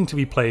going to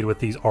be played with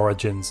these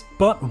origins.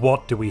 But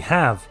what do we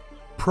have?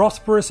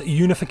 prosperous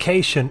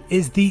unification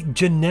is the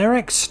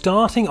generic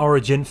starting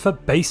origin for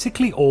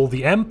basically all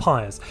the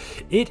empires.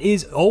 It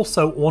is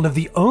also one of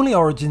the only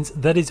origins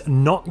that is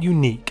not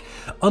unique.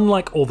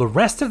 Unlike all the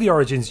rest of the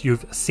origins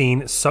you've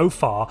seen so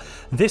far,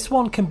 this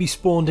one can be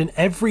spawned in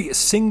every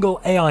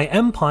single AI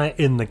empire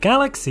in the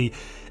galaxy,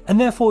 and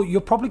therefore you're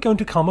probably going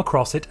to come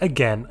across it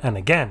again and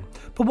again.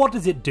 But what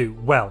does it do?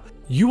 Well,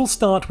 you will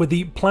start with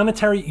the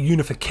planetary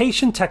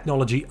unification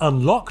technology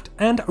unlocked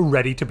and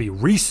ready to be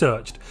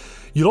researched.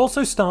 You'll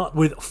also start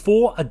with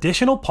 4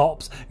 additional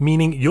pops,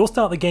 meaning you'll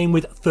start the game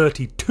with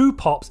 32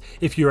 pops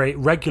if you're a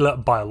regular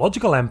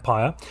biological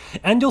empire,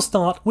 and you'll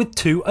start with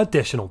 2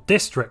 additional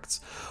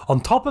districts. On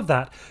top of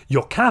that,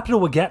 your capital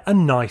will get a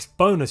nice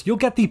bonus. You'll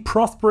get the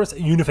prosperous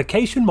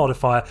unification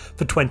modifier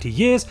for 20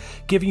 years,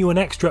 giving you an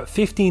extra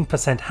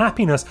 15%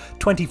 happiness,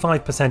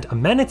 25%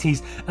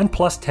 amenities, and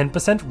plus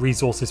 10%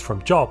 resources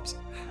from jobs.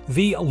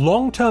 The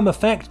long-term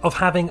effect of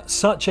having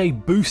such a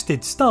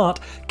boosted start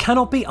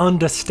cannot be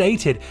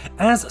understated,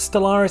 as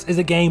Stellaris is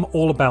a game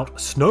all about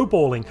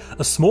snowballing.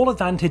 A small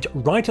advantage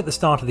right at the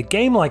start of the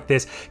game like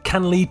this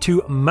can lead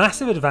to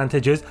massive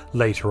advantages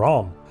later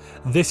on.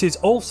 This is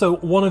also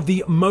one of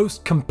the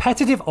most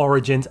competitive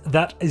origins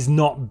that is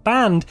not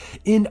banned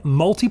in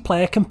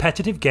multiplayer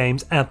competitive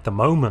games at the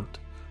moment.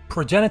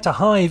 Progenitor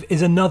Hive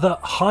is another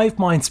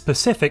Hivemind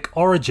specific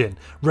origin,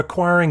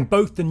 requiring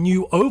both the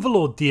new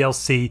Overlord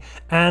DLC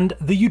and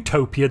the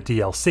Utopia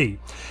DLC.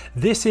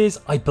 This is,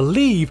 I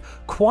believe,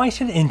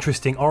 quite an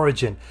interesting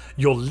origin.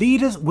 Your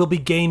leaders will be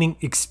gaining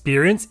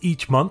experience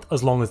each month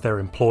as long as they're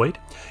employed.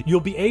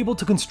 You'll be able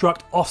to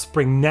construct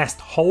offspring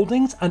nest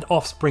holdings and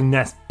offspring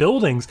nest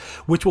buildings,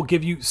 which will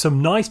give you some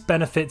nice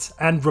benefits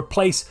and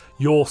replace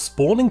your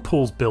spawning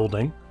pools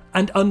building.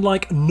 And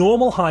unlike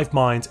normal hive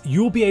minds,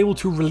 you'll be able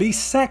to release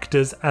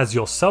sectors as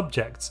your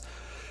subjects.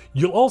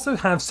 You'll also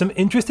have some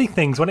interesting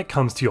things when it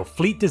comes to your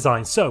fleet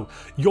design. So,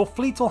 your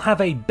fleet will have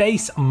a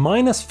base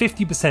minus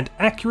 50%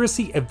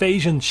 accuracy,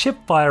 evasion, ship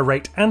fire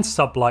rate, and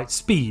sublight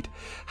speed.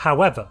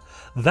 However,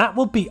 that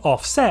will be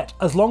offset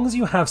as long as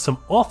you have some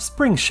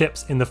offspring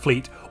ships in the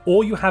fleet,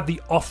 or you have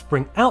the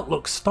Offspring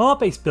Outlook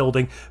starbase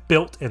building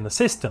built in the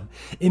system,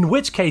 in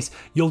which case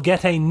you'll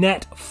get a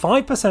net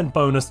 5%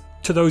 bonus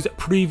to those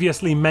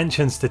previously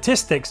mentioned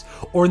statistics,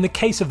 or in the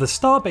case of the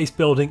starbase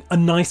building, a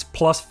nice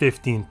plus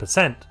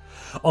 15%.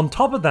 On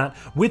top of that,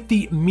 with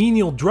the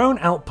menial drone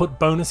output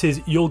bonuses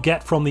you'll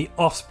get from the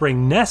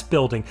Offspring Nest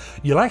building,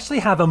 you'll actually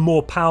have a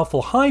more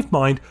powerful hive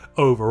mind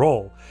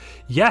overall.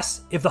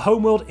 Yes, if the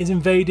homeworld is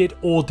invaded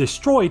or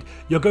destroyed,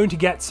 you're going to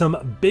get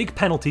some big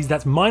penalties.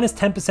 That's minus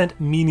 10%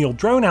 menial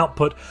drone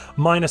output,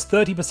 minus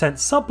 30%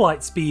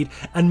 sublight speed,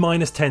 and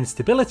minus 10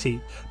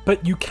 stability.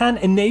 But you can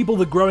enable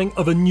the growing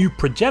of a new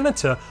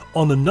progenitor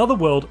on another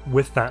world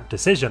with that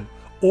decision.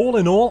 All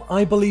in all,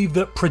 I believe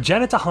that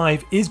Progenitor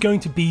Hive is going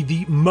to be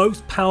the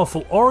most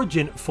powerful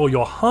origin for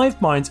your hive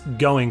minds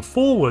going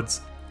forwards,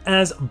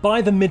 as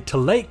by the mid to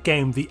late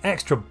game the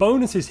extra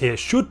bonuses here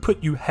should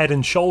put you head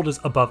and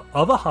shoulders above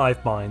other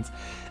hive minds,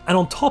 and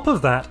on top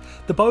of that,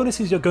 the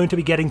bonuses you're going to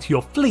be getting to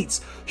your fleets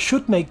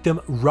should make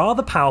them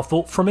rather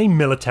powerful from a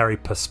military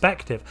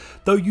perspective,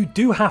 though you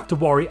do have to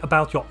worry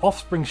about your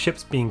offspring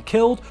ships being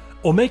killed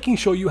or making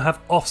sure you have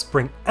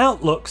offspring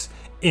outlooks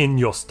in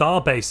your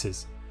star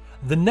bases.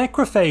 The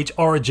Necrophage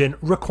origin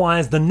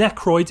requires the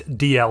Necroids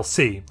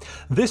DLC.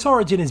 This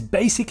origin is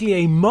basically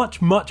a much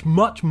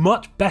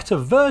better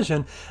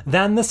version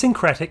than the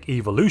Syncretic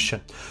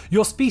evolution.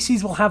 Your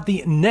species will have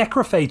the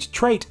Necrophage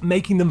trait,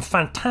 making them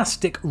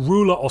fantastic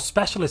ruler or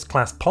specialist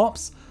class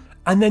pops,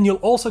 and then you'll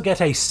also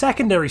get a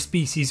secondary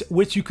species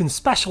which you can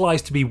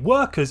specialize to be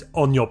workers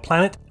on your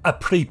planet, a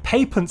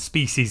prepapant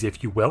species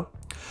if you will.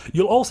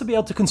 You'll also be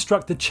able to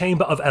construct the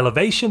Chamber of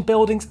Elevation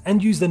buildings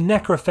and use the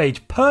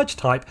Necrophage Purge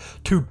type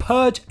to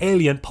purge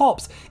alien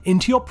pops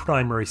into your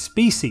primary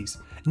species.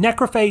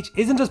 Necrophage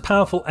isn't as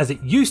powerful as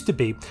it used to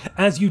be,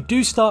 as you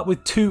do start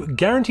with 2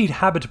 guaranteed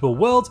habitable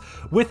worlds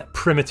with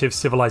primitive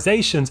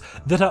civilizations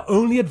that are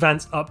only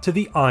advanced up to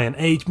the Iron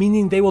Age,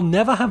 meaning they will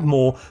never have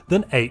more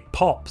than 8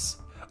 pops.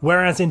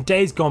 Whereas in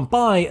days gone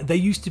by, they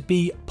used to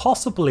be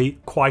possibly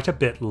quite a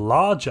bit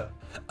larger.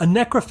 A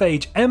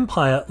Necrophage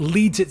empire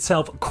leads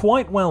itself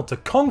quite well to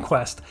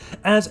conquest,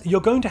 as you're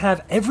going to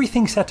have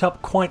everything set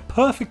up quite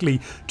perfectly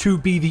to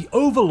be the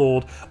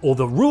overlord or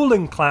the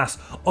ruling class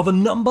of a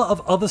number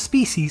of other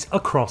species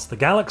across the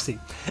galaxy.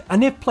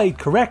 And if played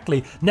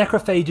correctly,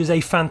 Necrophage is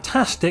a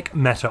fantastic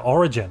meta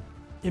origin.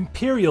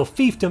 Imperial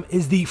Fiefdom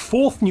is the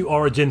 4th new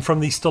origin from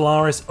the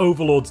Stellaris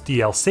Overlords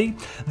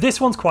DLC. This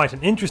one's quite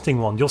an interesting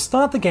one. You'll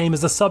start the game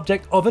as a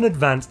subject of an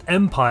advanced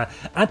empire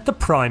at the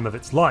prime of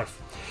its life.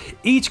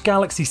 Each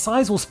galaxy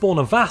size will spawn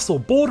a vassal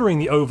bordering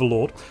the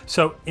Overlord,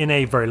 so in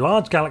a very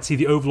large galaxy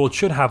the Overlord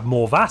should have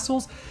more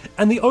vassals,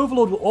 and the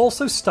Overlord will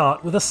also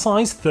start with a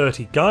size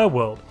 30 Gaia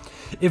world.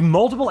 If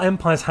multiple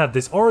empires have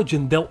this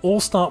origin, they'll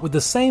all start with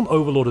the same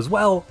Overlord as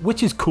well,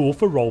 which is cool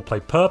for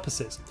roleplay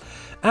purposes.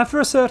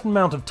 After a certain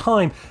amount of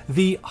time,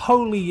 the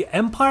Holy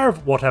Empire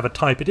of whatever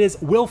type it is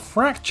will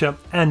fracture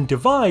and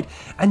divide,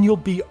 and you'll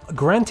be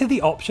granted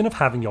the option of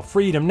having your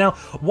freedom. Now,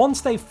 once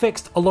they've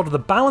fixed a lot of the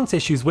balance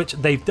issues, which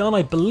they've done,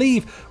 I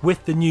believe,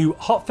 with the new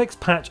hotfix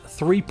patch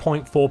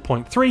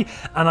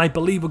 3.4.3, and I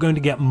believe we're going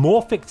to get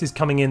more fixes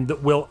coming in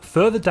that will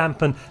further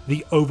dampen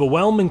the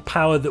overwhelming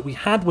power that we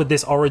had with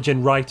this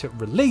Origin right at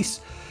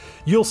release,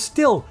 you'll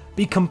still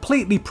be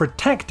completely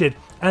protected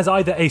as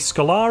either a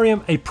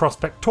Scholarium, a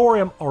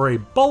Prospectorium, or a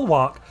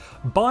Bulwark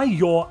by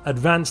your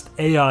advanced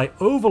AI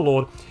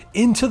overlord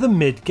into the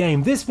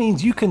mid-game. This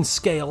means you can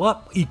scale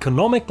up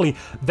economically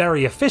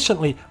very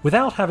efficiently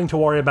without having to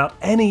worry about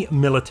any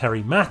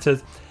military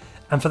matters.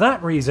 And for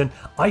that reason,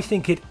 I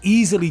think it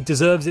easily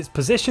deserves its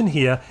position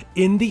here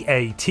in the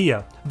A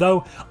tier.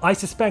 Though I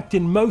suspect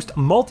in most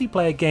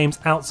multiplayer games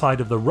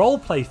outside of the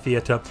roleplay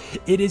theatre,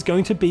 it is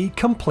going to be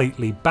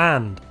completely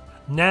banned.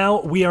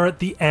 Now we are at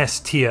the S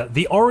tier.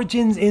 The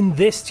origins in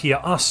this tier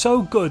are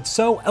so good,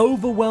 so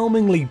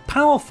overwhelmingly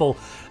powerful,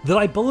 that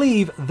I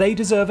believe they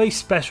deserve a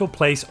special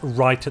place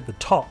right at the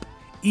top.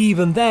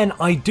 Even then,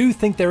 I do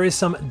think there is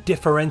some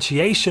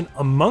differentiation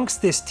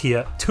amongst this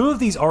tier. Two of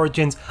these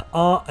origins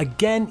are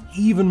again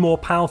even more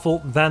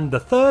powerful than the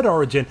third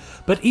origin,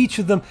 but each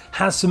of them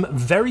has some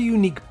very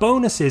unique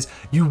bonuses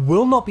you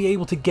will not be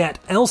able to get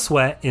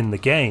elsewhere in the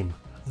game.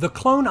 The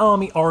Clone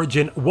Army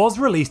Origin was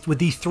released with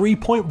the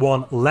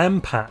 3.1 Lem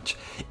patch.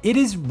 It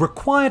is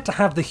required to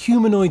have the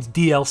Humanoids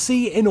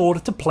DLC in order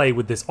to play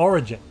with this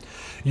origin.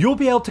 You'll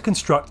be able to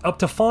construct up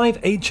to 5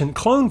 ancient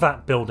clone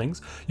vat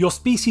buildings, your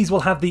species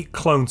will have the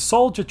Clone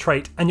Soldier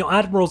trait, and your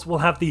admirals will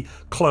have the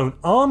Clone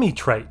Army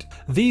trait.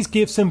 These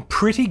give some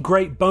pretty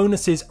great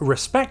bonuses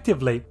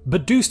respectively,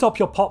 but do stop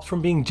your pops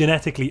from being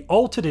genetically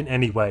altered in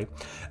any way.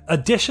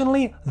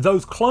 Additionally,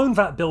 those clone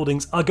vat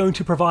buildings are going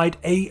to provide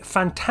a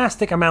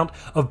fantastic amount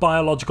of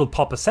biological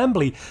pop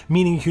assembly,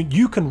 meaning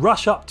you can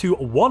rush up to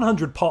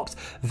 100 pops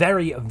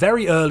very,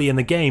 very early in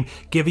the game,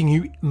 giving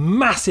you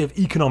massive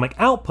economic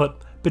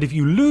output. But if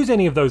you lose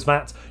any of those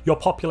vats, your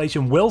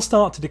population will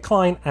start to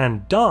decline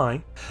and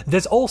die.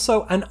 There's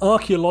also an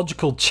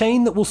archaeological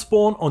chain that will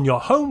spawn on your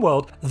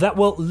homeworld that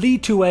will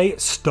lead to a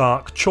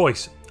stark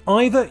choice.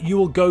 Either you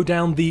will go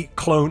down the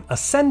Clone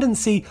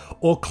Ascendancy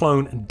or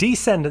Clone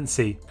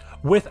Descendancy.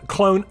 With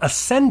Clone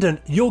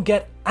Ascendant, you'll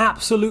get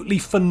absolutely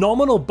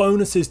phenomenal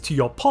bonuses to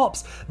your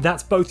pops.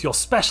 That's both your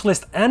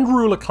Specialist and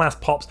Ruler class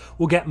pops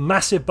will get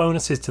massive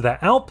bonuses to their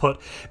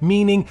output,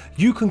 meaning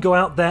you can go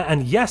out there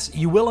and yes,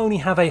 you will only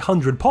have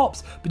 100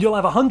 pops, but you'll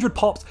have 100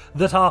 pops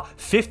that are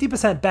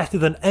 50% better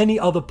than any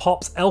other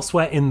pops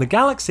elsewhere in the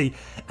galaxy,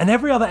 and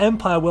every other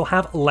empire will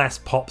have less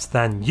pops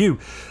than you.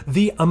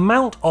 The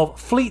amount of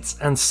fleets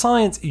and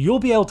science you'll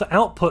be able to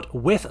output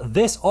with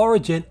this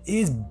origin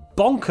is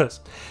bonkers.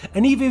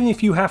 And even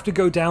if you have to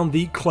go down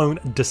the Clone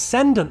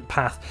Descendant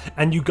path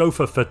and you go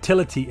for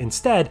fertility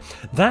instead,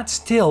 that's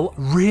still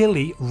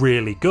really,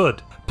 really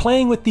good.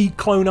 Playing with the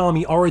Clone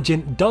Army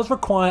Origin does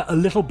require a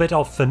little bit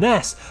of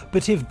finesse,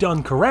 but if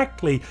done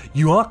correctly,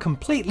 you are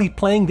completely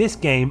playing this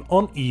game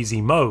on easy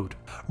mode.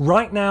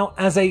 Right now,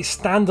 as a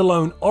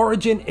standalone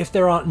origin, if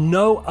there are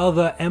no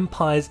other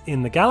empires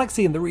in the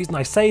galaxy, and the reason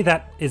I say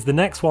that is the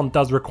next one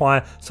does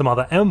require some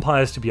other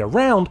empires to be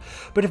around,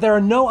 but if there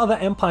are no other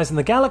empires in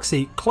the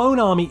galaxy, Clone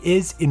Army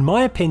is, in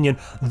my opinion,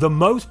 the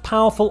most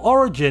powerful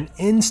origin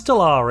in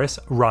Stellaris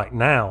right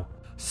now.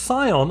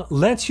 Scion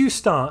lets you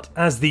start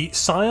as the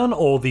scion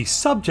or the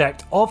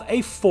subject of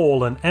a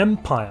fallen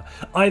empire,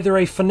 either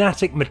a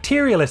fanatic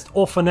materialist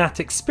or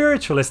fanatic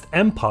spiritualist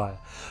empire.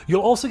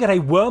 You'll also get a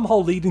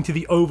wormhole leading to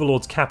the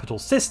Overlord's capital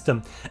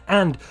system,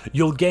 and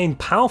you'll gain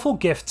powerful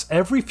gifts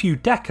every few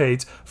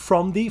decades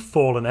from the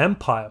Fallen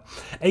Empire.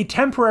 A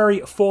temporary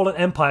Fallen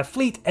Empire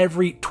fleet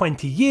every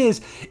 20 years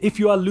if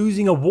you are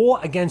losing a war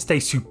against a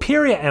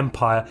superior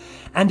empire,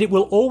 and it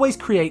will always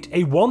create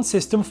a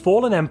one-system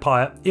Fallen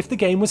Empire if the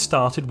game was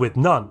started with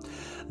none.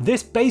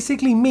 This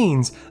basically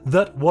means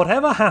that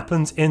whatever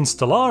happens in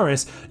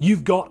Stellaris,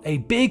 you've got a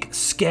big,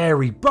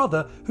 scary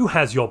brother who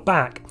has your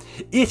back.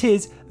 It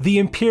is the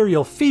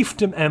Imperial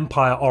Fiefdom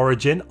Empire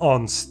origin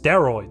on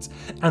steroids,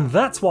 and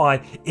that's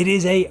why it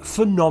is a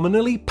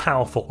phenomenally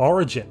powerful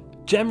origin.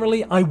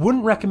 Generally, I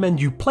wouldn't recommend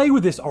you play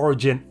with this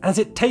origin as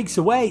it takes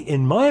away,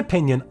 in my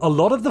opinion, a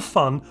lot of the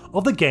fun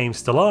of the game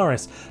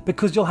Stellaris,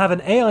 because you'll have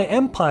an AI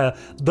empire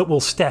that will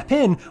step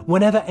in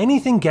whenever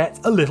anything gets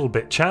a little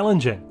bit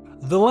challenging.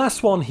 The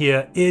last one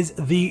here is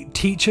the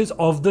Teachers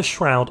of the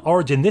Shroud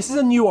origin. This is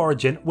a new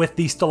origin with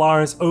the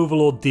Stellaris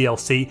Overlord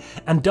DLC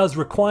and does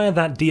require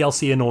that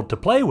DLC in order to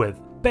play with.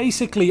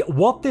 Basically,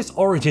 what this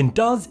origin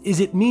does is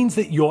it means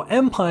that your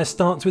empire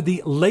starts with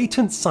the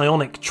latent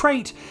psionic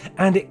trait,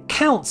 and it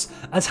counts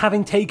as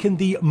having taken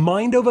the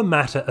Mind over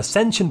Matter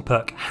Ascension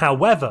perk.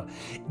 However,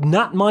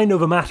 that Mind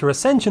over Matter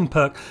Ascension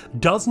perk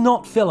does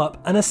not fill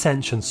up an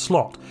Ascension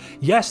slot.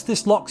 Yes,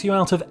 this locks you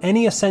out of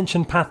any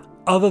Ascension path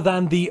other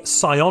than the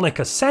Psionic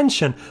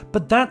Ascension,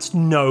 but that's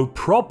no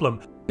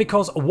problem.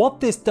 Because what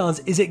this does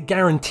is it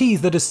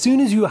guarantees that as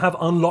soon as you have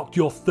unlocked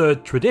your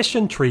third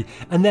tradition tree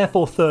and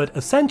therefore third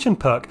ascension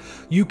perk,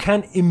 you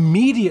can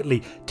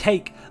immediately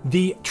take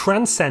the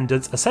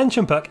Transcendence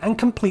Ascension perk and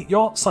complete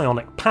your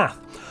psionic path.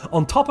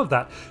 On top of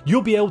that,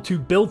 you'll be able to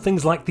build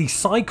things like the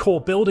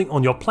Psi-Core building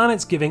on your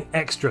planets, giving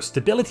extra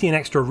stability and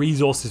extra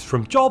resources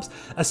from jobs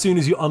as soon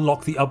as you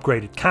unlock the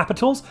upgraded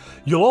capitals.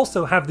 You'll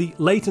also have the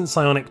latent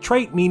psionic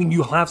trait, meaning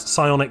you'll have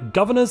psionic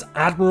governors,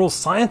 admirals,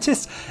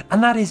 scientists,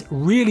 and that is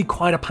really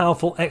quite a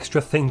powerful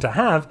extra thing to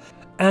have.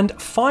 And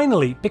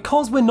finally,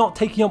 because we're not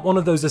taking up one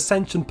of those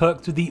ascension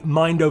perks with the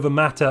Mind Over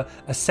Matter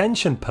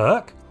ascension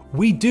perk,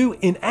 we do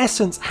in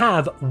essence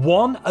have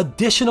one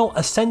additional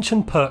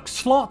ascension perk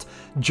slot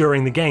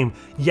during the game.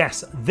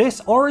 Yes, this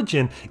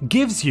origin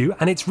gives you,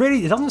 and it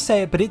doesn't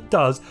say it, but it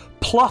does,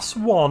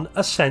 +1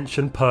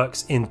 ascension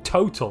perks in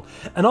total.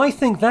 And I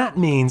think that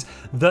means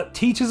that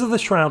Teachers of the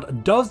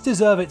Shroud does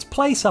deserve its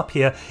place up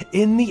here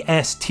in the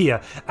S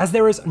tier, as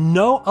there is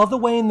no other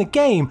way in the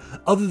game,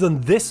 other than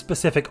this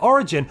specific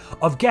origin,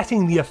 of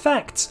getting the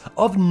effects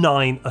of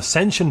 9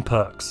 ascension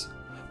perks.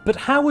 But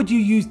how would you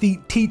use the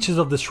Teachers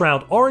of the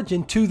Shroud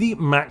origin to the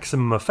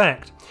maximum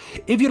effect?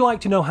 If you'd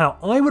like to know how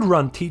I would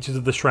run Teachers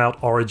of the Shroud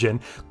origin,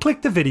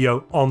 click the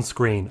video on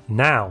screen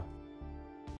now.